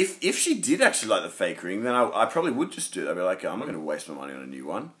 If she did actually like the fake ring, then I probably would just do it. I'd be like, I'm not going to waste my money on a new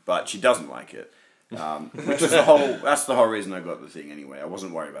one. But she doesn't like it, which is that's the whole reason I got the thing anyway. I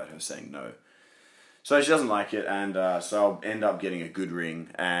wasn't worried about her saying no. So she doesn't like it, and so I'll end up getting a good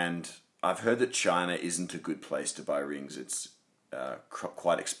ring. And I've heard that China isn't a good place to buy rings. It's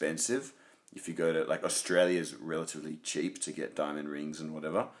quite expensive. If you go to, like, Australia's relatively cheap to get diamond rings and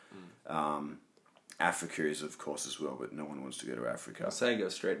whatever. Africa is, of course, as well, but no one wants to go to Africa. I'll say go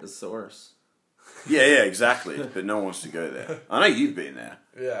straight to the source. Yeah, exactly. But no one wants to go there. I know you've been there.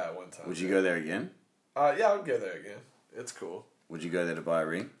 Yeah, one time. Would you go there again? Yeah, I'd go there again. It's cool. Would you go there to buy a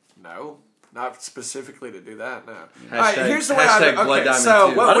ring? No. Not specifically to do that, no. Hashtag, Alright, here's the way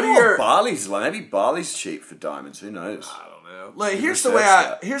what are your... Bali's like? Maybe Bali's cheap for diamonds. Who knows? I don't know. Like, here's the way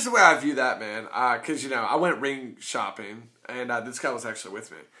I view that, man. Because I went ring shopping, and this guy was actually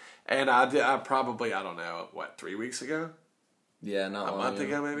with me, and I don't know, 3 weeks ago? Yeah, not a month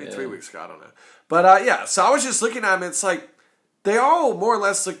ago, maybe 3 weeks ago. I don't know. But so I was just looking at them. It's like they all more or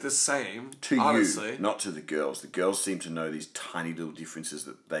less look the same. To honestly. You, not to the girls. The girls seem to know these tiny little differences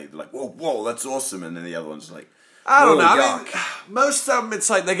that they're like, whoa, that's awesome, and then the other one's like, I don't know. I mean, most of them, it's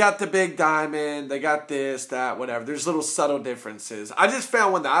like they got the big diamond, they got this, that, whatever. There's little subtle differences. I just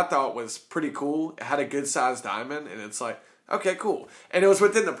found one that I thought was pretty cool. It had a good sized diamond, and it's like, okay, cool. And it was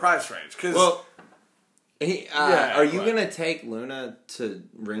within the price range. Are you going to take Luna to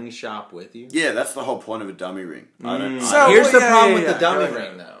ring shop with you? Yeah, that's the whole point of a dummy ring. Here's the problem with the dummy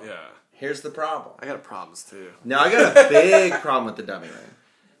ring, though. Yeah. Here's the problem. I got problems, too. No, I got a big problem with the dummy ring.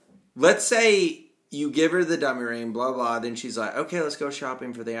 Let's say... You give her the dummy ring, blah, blah, then she's like, okay, let's go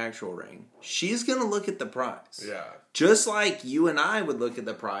shopping for the actual ring. She's going to look at the price. Yeah. Just like you and I would look at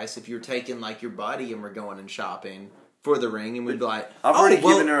the price if you're taking, like, your buddy and we're going and shopping for the ring, and we'd be like, I've already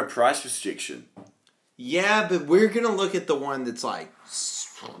given her a price restriction. Yeah, but we're going to look at the one that's, like,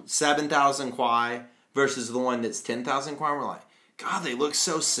 7,000 kwai versus the one that's 10,000 kwai, and we're like, God, they look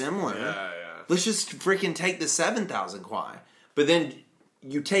so similar. Yeah. Let's just freaking take the 7,000 kwai. But then...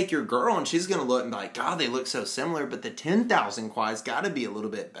 You take your girl and she's going to look and be like, God, they look so similar, but the 10,000 kwai's got to be a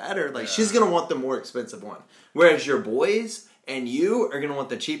little bit better. Like, she's going to want the more expensive one. Whereas your boys and you are going to want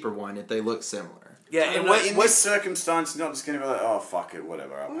the cheaper one if they look similar. Yeah, in this circumstance, you're not just going to be like, oh, fuck it,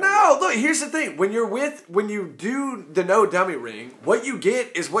 whatever. No, look, here's the thing. When you do the no dummy ring, what you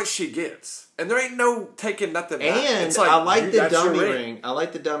get is what she gets. And there ain't no taking nothing back. And it's like, I like the dummy ring. I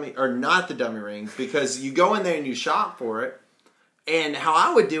like the dummy, or not the dummy ring, because you go in there and you shop for it. And how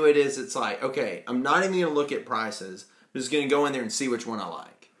I would do it is, it's like, okay, I'm not even going to look at prices. I'm just going to go in there and see which one I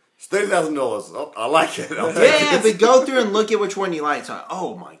like. It's $30,000. I like it. But go through and look at which one you like. It's like,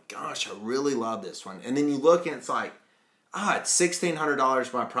 oh my gosh, I really love this one. And then you look and it's like, it's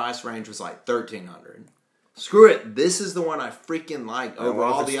 $1,600. My price range was like $1,300. Screw it. This is the one I freaking like over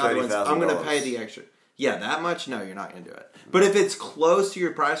all the other ones. I'm going to pay the extra. Yeah, that much? No, you're not going to do it. But if it's close to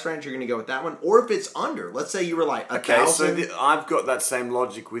your price range, you're going to go with that one. Or if it's under. Let's say you were like $1,000. So I've got that same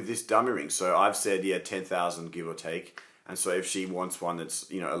logic with this dummy ring. So I've said, 10,000 give or take. And so if she wants one that's,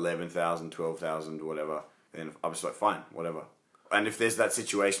 11,000, 12,000, whatever, then I'm just like, fine, whatever. And if there's that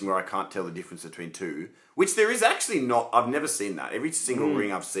situation where I can't tell the difference between two, which there is actually not, I've never seen that. Every single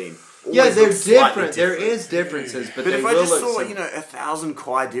ring I've seen, they're different. There is differences, but they if will I just saw, look 1,000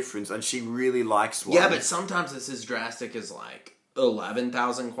 kwai difference, and she really likes one. Yeah, but sometimes it's as drastic as like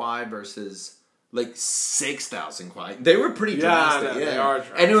 11,000 kwai versus like 6,000 kwai. They were pretty drastic. They are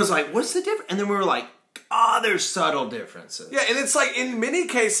drastic. And it was like, what's the difference? And then we were like, there's subtle differences. Yeah, and it's like, in many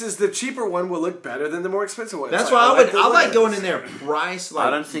cases, the cheaper one will look better than the more expensive one. That's why I like going in there, price,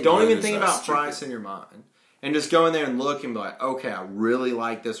 like, don't even think about price in your mind. and just go in there and look and be like, okay, I really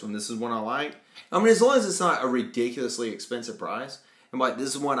like this one. This is one I like. I mean, as long as it's not a ridiculously expensive price, I'm like, this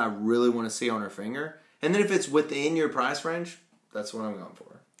is one I really want to see on her finger. And then if it's within your price range, that's what I'm going for.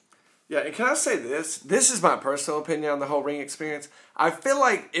 Yeah, and can I say this? This is my personal opinion on the whole ring experience. I feel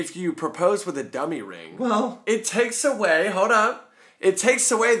like if you propose with a dummy ring, well, it takes away, hold up, it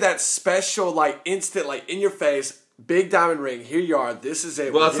takes away that special, like, instant, like, in your face, big diamond ring, here you are, this is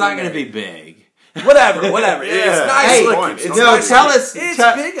it. Well, it's not going to be big. Whatever. Yeah. It's nice hey, looking. It's no, nice tell looking. us. It's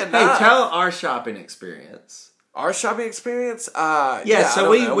big Hey, enough. tell our shopping experience. Our shopping experience? So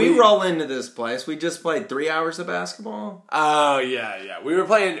we roll into this place. We just played 3 hours of basketball. Oh, yeah. We were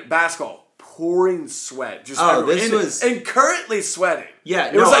playing basketball, pouring sweat. Just and currently sweating. Yeah,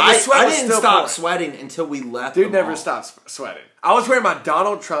 it was like the sweat I was didn't still stop pouring. sweating until we left. Dude the never mall. stopped sweating. I was wearing my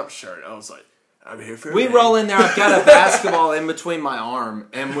Donald Trump shirt. I was like, I'm here for a We ring. roll in there. I've got a basketball in between my arm,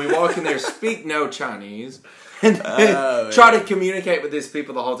 and we walk in there, speak no Chinese, and try to communicate with these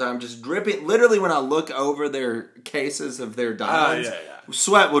people the whole time, just dripping. Literally, when I look over their cases of their diamonds,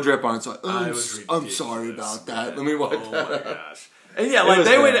 sweat will drip on it. So I'm sorry about that. Let me wipe that up. Gosh. And yeah, like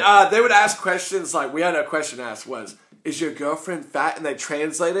they would ask questions. Like we had a question asked was, "Is your girlfriend fat?" And they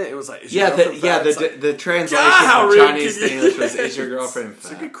translate it. It was like, "Is your girlfriend fat?" The translation how from rude Chinese can to you- English was, "Is your girlfriend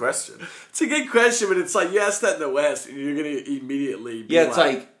fat?" It's a good question. It's a good question, but it's like you ask that in the West, and you're gonna immediately be it's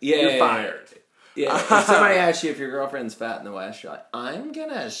like you're fired. Yeah, if somebody asks you if your girlfriend's fat in the West, you're like, I'm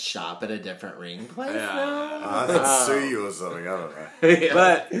gonna shop at a different ring place now. I'd sue you or something. I don't know.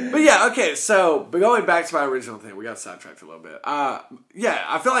 But yeah, okay. So, but going back to my original thing, we got sidetracked a little bit. Yeah,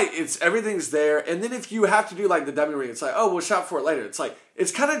 I feel like everything's there, and then if you have to do like the dummy ring, it's like, oh, we'll shop for it later. It's like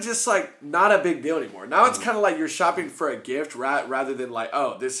it's kind of just like not a big deal anymore. Now it's kind of like you're shopping for a gift rather than like,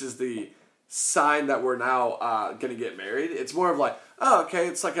 oh, this is the sign that we're now gonna get married. It's more of like, oh, okay,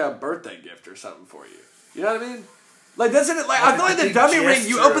 it's like a birthday gift or something for you. You know what I mean? Like, doesn't it, like, I feel like the dummy ring,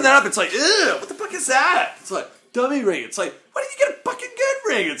 you open that up, it's like, ew, what the fuck is that? It's like, dummy ring. It's like, why did you get a fucking good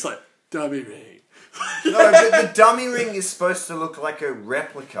ring? It's like, dummy ring. No, but the dummy ring is supposed to look like a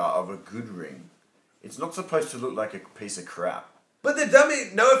replica of a good ring. It's not supposed to look like a piece of crap. But the dummy,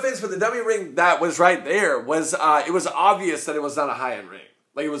 no offense, but the dummy ring that was right there was, it was obvious that it was not a high-end ring.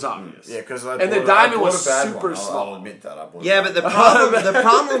 Like, it was obvious. Yeah, because the diamond was super small. I'll admit that. Yeah, but the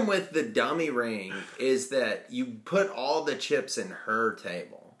problem with the dummy ring is that you put all the chips in her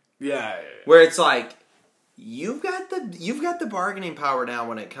table. Yeah. Where it's like you've got the bargaining power now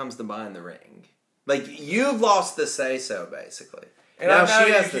when it comes to buying the ring. Like you've lost the say so basically. And now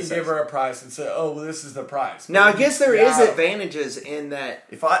she has to give her a price and say, "Oh, well, this is the price." Now I guess there is advantages in that.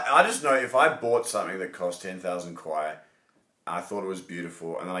 If I just know if I bought something that cost 10,000 kwai. I thought it was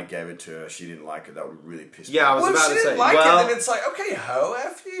beautiful, and then I gave it to her. She didn't like it. That would really piss me off. Yeah, I was about to say. Well, if she didn't like it, then it's like, okay, ho,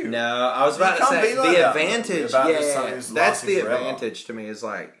 F you. No, I was about to say the advantage. That's the advantage to me. Is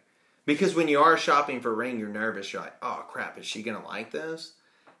like because when you are shopping for a ring, you're nervous. You're like, oh crap, is she gonna like this?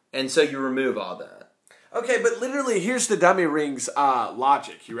 And so you remove all that. Okay, but literally, here's the dummy ring's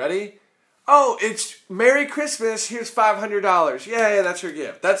logic. You ready? Oh, it's Merry Christmas. Here's $500. Yeah, that's your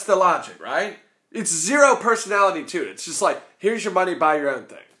gift. That's the logic, right? It's zero personality to it. It's just like, here's your money, buy your own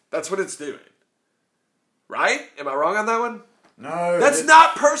thing. That's what it's doing. Right? Am I wrong on that one? No. That's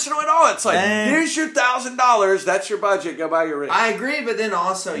not personal at all. It's like, here's your $1,000. That's your budget. Go buy your ring. I agree, but then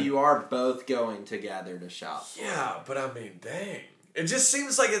also you are both going together to shop. Yeah, but I mean, dang. It just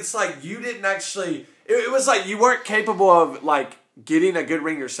seems like it's like you didn't actually... It was like you weren't capable of, like, getting a good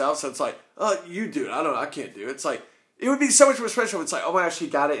ring yourself. So it's like, oh, you do it. I don't know. I can't do it. It's like... It would be so much more special if it's like, oh my gosh, she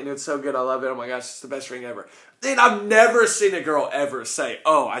got it and it's so good, I love it, oh my gosh, it's the best ring ever. Then I've never seen a girl ever say,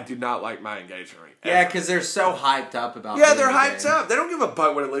 oh, I do not like my engagement ring. Ever. Yeah, because they're so hyped up about it. Yeah, they're hyped up. They don't give a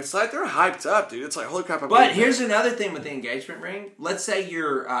fuck what it looks like. They're hyped up, dude. It's like, holy crap, But here's another thing with the engagement ring. Let's say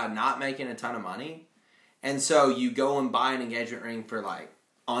you're not making a ton of money, and so you go and buy an engagement ring for like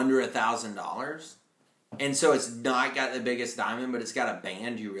under $1,000, and so it's not got the biggest diamond, but it's got a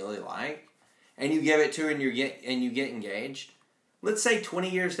band you really like. And you give it to her and you get engaged. Let's say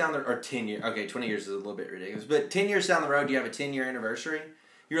 20 years down the or 10 years. Okay, 20 years is a little bit ridiculous, but 10 years down the road, you have a 10-year anniversary.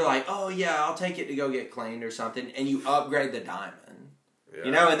 You're like, oh yeah, I'll take it to go get cleaned or something, and you upgrade the diamond. Yeah.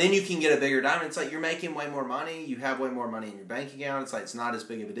 You know, and then you can get a bigger diamond. It's like you're making way more money. You have way more money in your bank account. It's like it's not as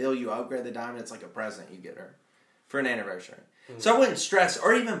big of a deal. You upgrade the diamond. It's like a present you get her for an anniversary. Mm-hmm. So I wouldn't stress,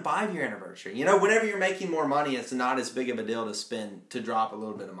 or even 5-year anniversary. You know, whenever you're making more money, it's not as big of a deal to drop a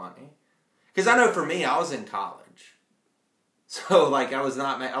little bit of money. Because I know for me, I was in college, so like I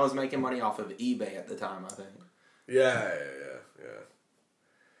was making money off of eBay at the time. I think. Yeah.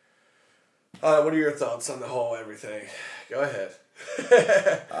 What are your thoughts on the whole everything? Go ahead.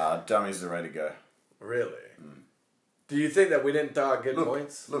 Dummies the way to go. Really? Do you think that we didn't throw out good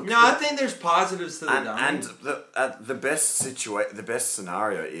points? No, I think there's positives to the dummy. And the best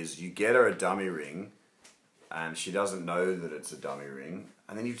scenario is you get her a dummy ring, and she doesn't know that it's a dummy ring,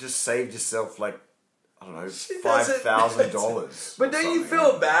 and then you've just saved yourself like, I don't know, $5,000. But don't you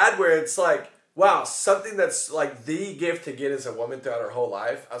feel bad where it's like, wow, something that's like the gift to get as a woman throughout her whole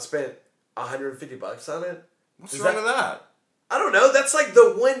life, I spent $150 on it? What's wrong with that? I don't know. That's like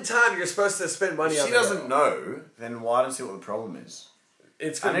the one time you're supposed to spend money on. If she doesn't know, then why don't see what the problem is?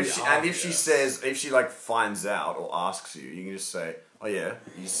 It's gonna be obvious. if she like finds out or asks you, you can just say, "Oh yeah,"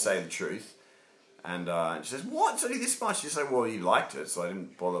 you just say the truth, and she says, "What? It's only this much." You say, "Well, you liked it, so I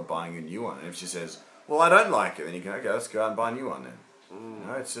didn't bother buying a new one." And if she says, "Well, I don't like it," then you can okay, let's go out and buy a new one then. You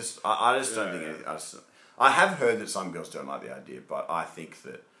know, it's just I just don't think I have heard that some girls don't like the idea, but I think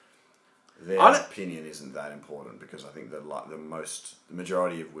that their opinion isn't that important because I think that the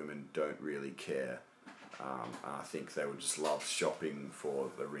majority of women don't really care. And I think they would just love shopping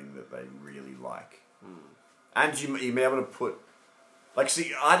for the ring that they really like. And you may be able to put... Like,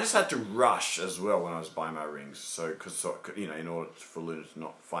 see, I just had to rush as well when I was buying my rings. So, in order for Luna to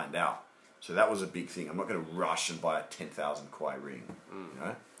not find out. So that was a big thing. I'm not going to rush and buy a 10,000 kwai ring. You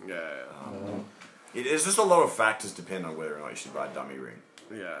know? Yeah. There's just a lot of factors depending on whether or not you should buy a dummy ring.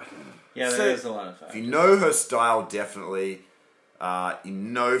 Yeah, there is a lot of factors. If you know her style, definitely... you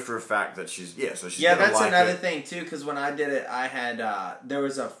know for a fact that she's that's like another thing too. Because when I did it, I had there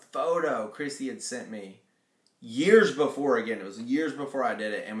was a photo Christy had sent me years before. Again, it was years before I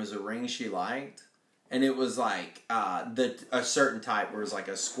did it, and it was a ring she liked, and it was like a certain type where it was like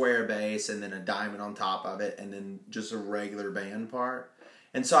a square base and then a diamond on top of it, and then just a regular band part.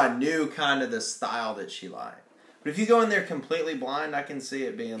 And so I knew kind of the style that she liked. But if you go in there completely blind, I can see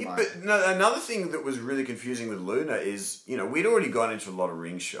it being like... But no, another thing that was really confusing with Luna is, we'd already gone into a lot of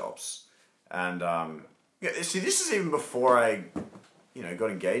ring shops. And, see, this is even before I, got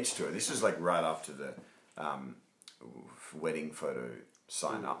engaged to her. This was like right after the wedding photo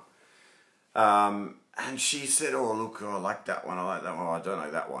sign up. And she said, "Oh, look, I like that one, I like that one, I don't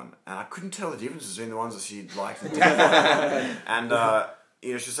like that one." And I couldn't tell the difference between the ones that she liked and didn't like. And,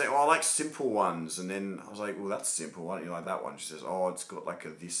 she'd say, "Oh, I like simple ones." And then I was like, "Well, that's simple. Why don't you like that one?" She says, "Oh, it's got like a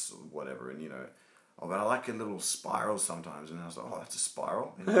this or whatever." And, "Oh, but I like a little spiral sometimes." And I was like, "Oh, that's a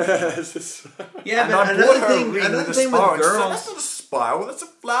spiral?" Yeah, but another thing with girls... Said, "That's not a spiral, that's a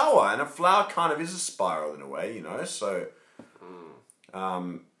flower." And a flower kind of is a spiral in a way, so...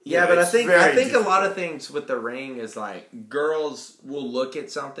 Yeah, but I think a lot of things with the ring is like girls will look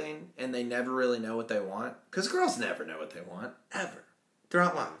at something and they never really know what they want. Because girls never know what they want, ever.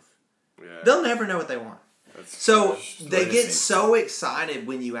 Throughout life. Yeah. They'll never know what they want. So they get so excited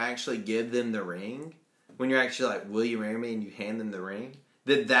when you actually give them the ring, when you're actually like, "Will you marry me?" and you hand them the ring,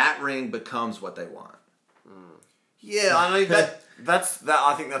 that ring becomes what they want. Yeah, I mean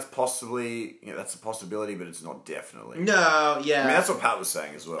I think that's possibly that's a possibility, but it's not definitely. No, yeah. I mean that's what Pat was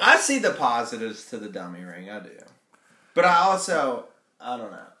saying as well. I see the positives to the dummy ring, I do. But I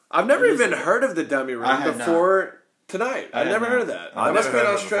don't know. I've never even heard of the dummy ring before tonight. I've never heard of that. I must be an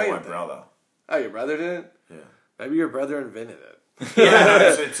Australian. My brother. Oh, your brother did it? Yeah. Maybe your brother invented it.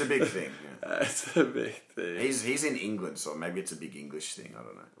 Yeah, it's a big thing. Yeah. It's a big thing. He's in England, so maybe it's a big English thing. I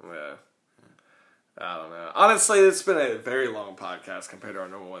don't know. Yeah. I don't know. Honestly, it's been a very long podcast compared to our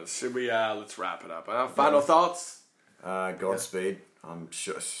normal ones. Should we, let's wrap it up. Final thoughts? Godspeed. I'm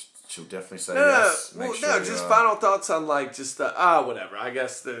sure she'll definitely say yes. Just final thoughts on whatever. I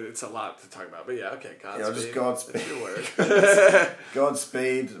guess it's a lot to talk about. But yeah, okay, Godspeed. Yeah, just Godspeed. Your word.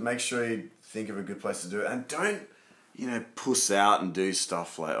 Godspeed. Make sure you think of a good place to do it. And don't, puss out and do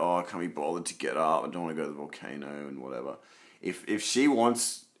stuff like, "Oh, I can't be bothered to get up. I don't want to go to the volcano," and whatever. If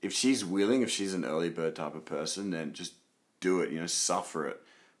she's willing, if she's an early bird type of person, then just do it, suffer it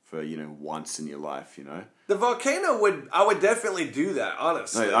for, once in your life, The volcano I would definitely do that,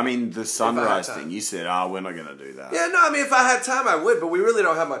 honestly. No, I mean, the sunrise thing, you said, we're not going to do that. Yeah, no, I mean, if I had time, I would, but we really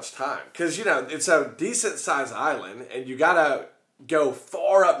don't have much time. Because, it's a decent-sized island, and you got to go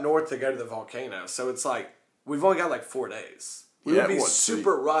far up north to go to the volcano. So it's like, we've only got 4 days. We would be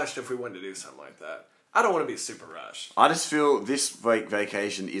super rushed if we wanted to do something like that. I don't want to be super rushed. I just feel this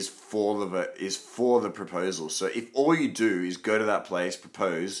vacation is for the proposal. So if all you do is go to that place,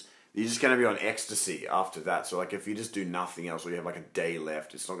 propose, you're just going to be on ecstasy after that. So if you just do nothing else, or you have a day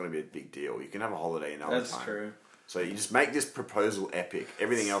left, it's not going to be a big deal. You can have a holiday in other time. That's true. So you just make this proposal epic.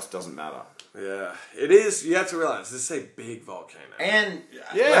 Everything else doesn't matter. Yeah, it is. You have to realize this is a big volcano, and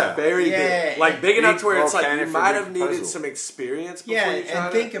very big, big enough to where it's you might have needed some experience. Before you tried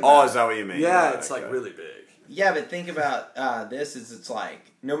and think about. Oh, is that what you mean? Yeah, it's really big. Yeah, but think about this: it's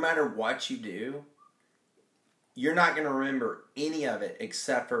like no matter what you do, you're not going to remember any of it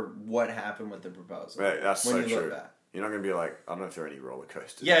except for what happened with the proposal. Right, that's when so you true. look back. You're not going to be like, I don't know if there are any roller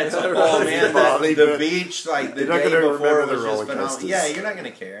coasters. Yeah, it's like, oh man, the beach, like the day before was just phenomenal. Yeah, you're not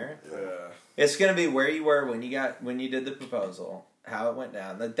going to care. Yeah. It's going to be where you were when you did the proposal, how it went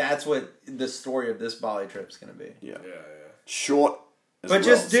down. That's what the story of this Bali trip is going to be. Yeah. Short. But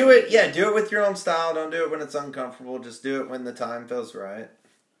just do it. Yeah, do it with your own style. Don't do it when it's uncomfortable. Just do it when the time feels right.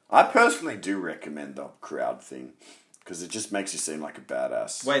 I personally do recommend the crowd thing because it just makes you seem like a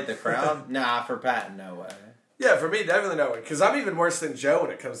badass. Wait, the crowd? Nah, for Patton, no way. Yeah, for me, definitely no way. Because I'm even worse than Joe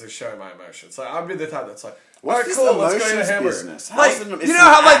when it comes to showing my emotions. Like, I'll be the type that's like, all right, cool, let's go to Hammer. Like, you know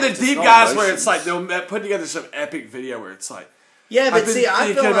how like the deep guys where it's like they'll put together some epic video where it's like, yeah, but see,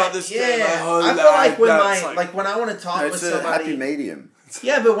 I feel like I feel like when I want to talk with somebody, it's a happy medium.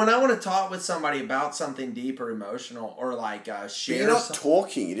 Yeah, but when I want to talk with somebody about something deep or emotional or like share, you're not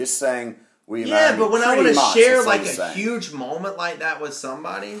talking. You're just saying. Yeah, but when I want to share like a huge moment like that with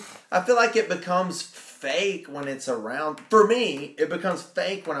somebody, I feel like it becomes fake when it's around. For me, it becomes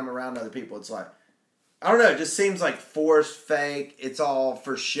fake when I'm around other people. It's like, I don't know, it just seems like forced, fake. It's all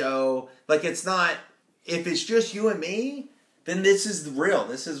for show. Like it's not, if it's just you and me, then this is real.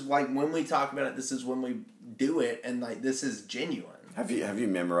 This is like when we talk about it, this is when we do it, and like this is genuine. Have you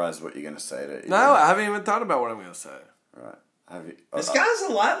memorized what you're going to say to No, I haven't even thought about what I'm going to say. Right. This guy's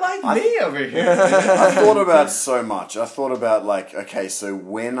a lot like me over here. I thought about so much. I thought about like, okay, so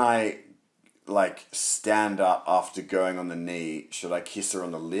when I like stand up after going on the knee, should I kiss her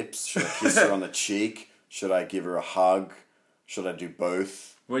on the lips? Should I kiss her on the cheek? Should I give her a hug? Should I do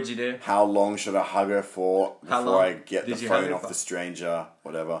both? What'd you do? How long should I hug her for before I get the phone off the stranger?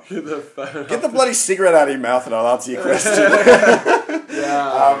 Whatever. Get the bloody cigarette out of your mouth and I'll answer your question.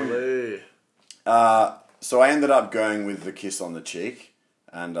 So I ended up going with the kiss on the cheek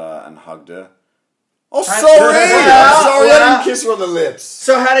and hugged her. Oh, sorry! I didn't kiss her on the lips.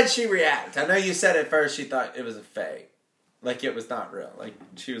 So how did she react? I know you said at first she thought it was a fake. Like it was not real. Like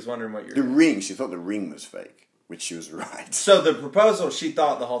she was wondering what you were doing. Ring, she thought the ring was fake, which she was right. So the proposal she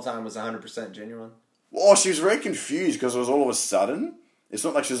thought the whole time was 100% genuine? Well, she was very confused because it was all of a sudden. It's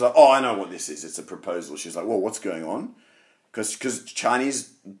not like she was like, oh, I know what this is. It's a proposal. She was like, well, what's going on? Because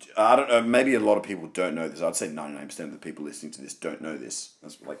Chinese, I don't know, maybe a lot of people don't know this. I'd say 99% of the people listening to this don't know this.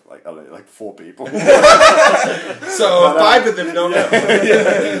 That's like I don't know, like 4 people. So 5 of them don't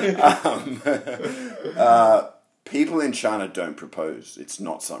know. People in China don't propose. It's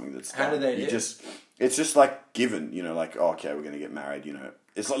not something that's done. How do they do? It's just like given, like, oh, okay, we're going to get married,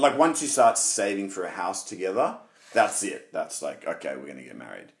 It's like once you start saving for a house together, that's it. That's like, okay, we're going to get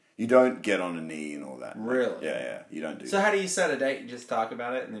married. You don't get on a knee and all that. Really? Yeah. You don't do that. So how do you set a date? You just talk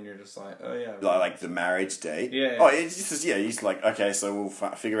about it and then you're just like, oh yeah. Like the marriage date? Yeah. Oh, it's just, he's like, okay, so we'll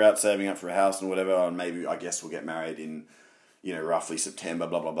figure out saving up for a house and whatever, and maybe, I guess we'll get married in, roughly September,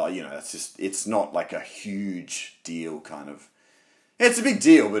 blah, blah, blah. That's just, it's not like a huge deal kind of. It's a big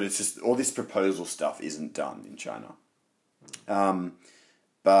deal, but it's just, all this proposal stuff isn't done in China.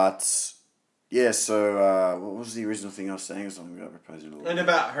 But... yeah, so what was the original thing I was saying? Something about proposing. And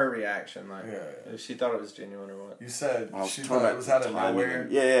about her reaction, like if she thought it was genuine or what. You said she thought it was out of nowhere.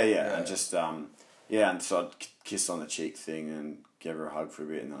 Yeah. And just and so I kissed on the cheek thing and gave her a hug for a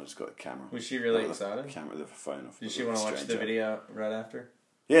bit, and then I just got the camera. Was she really excited? The phone off. Did she want to watch the video right after?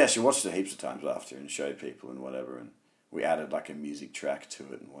 Yeah, she watched it heaps of times after and showed people and whatever, and we added like a music track to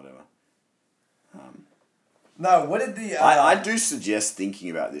it and whatever. No, what did the... I do suggest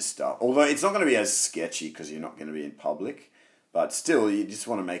thinking about this stuff. Although it's not going to be as sketchy because you're not going to be in public. But still, you just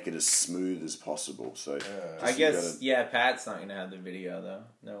want to make it as smooth as possible. So I guess, Pat's not going to have the video, though.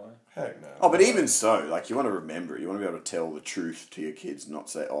 No way. Heck no. Oh, but even so, like, you want to remember it. You want to be able to tell the truth to your kids, not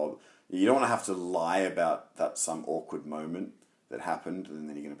say, oh... You don't want to have to lie about some awkward moment that happened, and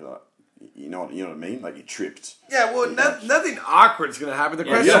then you're going to be like... You know what I mean? Like you tripped. Yeah, well, nothing awkward is going to happen. The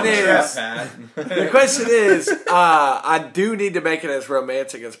question is, I do need to make it as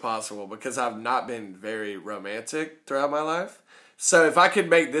romantic as possible because I've not been very romantic throughout my life. So if I could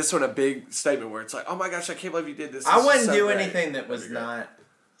make this one a big statement where it's like, oh my gosh, I can't believe you did this. I wouldn't do anything that was not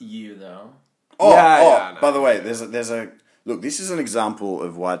you, though. By the way, there's a look. This is an example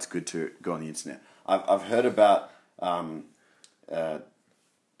of why it's good to go on the internet. I've heard about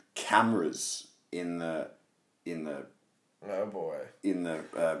cameras in the oh boy ring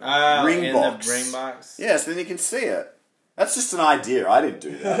box. The ring box. Yeah, so then you can see it. That's just an idea. I didn't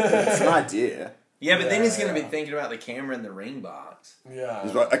do that. It's an idea. Yeah, but then he's going to be thinking about the camera in the ring box. Yeah.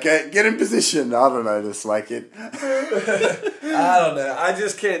 He's like, okay, get in position. I don't know, just like it. I don't know. I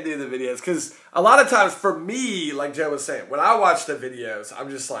just can't do the videos because a lot of times for me, like Joe was saying, when I watch the videos, I'm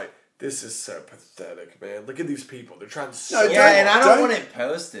just like, This is so pathetic, man. Look at these people. They're trying so No, Yeah, and I don't don't- want it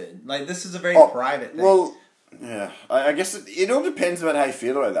posted. Like, this is a very private thing. Well, yeah. I guess it all depends about how you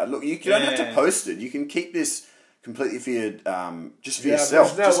feel about that. Look, you don't have to post it. You can keep this completely for your, just for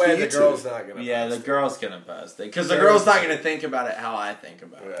yourself. There's just no for way the YouTube. girl's not going to yeah, post the girl's going to post it. Because the girl's not going to think about it how I think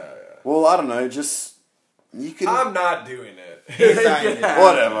about it. Yeah. Well, I don't know. Just, you can... I'm not doing it. He's not gonna do it.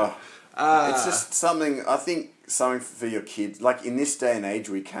 Whatever. It's just something, I think, something for your kids. Like, in this day and age,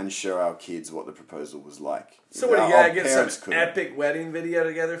 we can show our kids what the proposal was like. So what, you gotta get some parents couldn't. epic wedding video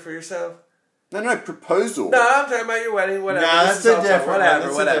together for yourself? No, proposal. No, I'm talking about your wedding, whatever. Nah, This that's is a also- different one. Whatever,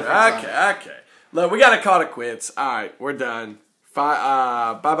 That's a whatever. different Okay. Look, we gotta call it quits. Alright, we're done.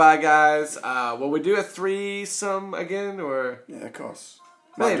 Bye-bye, guys. Will we do a threesome again, or? Yeah, of course.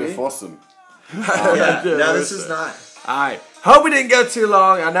 Might do a Maybe. foursome. Yeah, no, this is not. Alright. Hope we didn't go too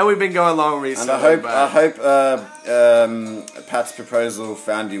long. I know we've been going long And recently. I hope Pat's proposal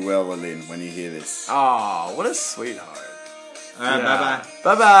found you well, Lynn, when you hear this. Oh, what a sweetheart. All right,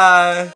 bye-bye. Bye-bye.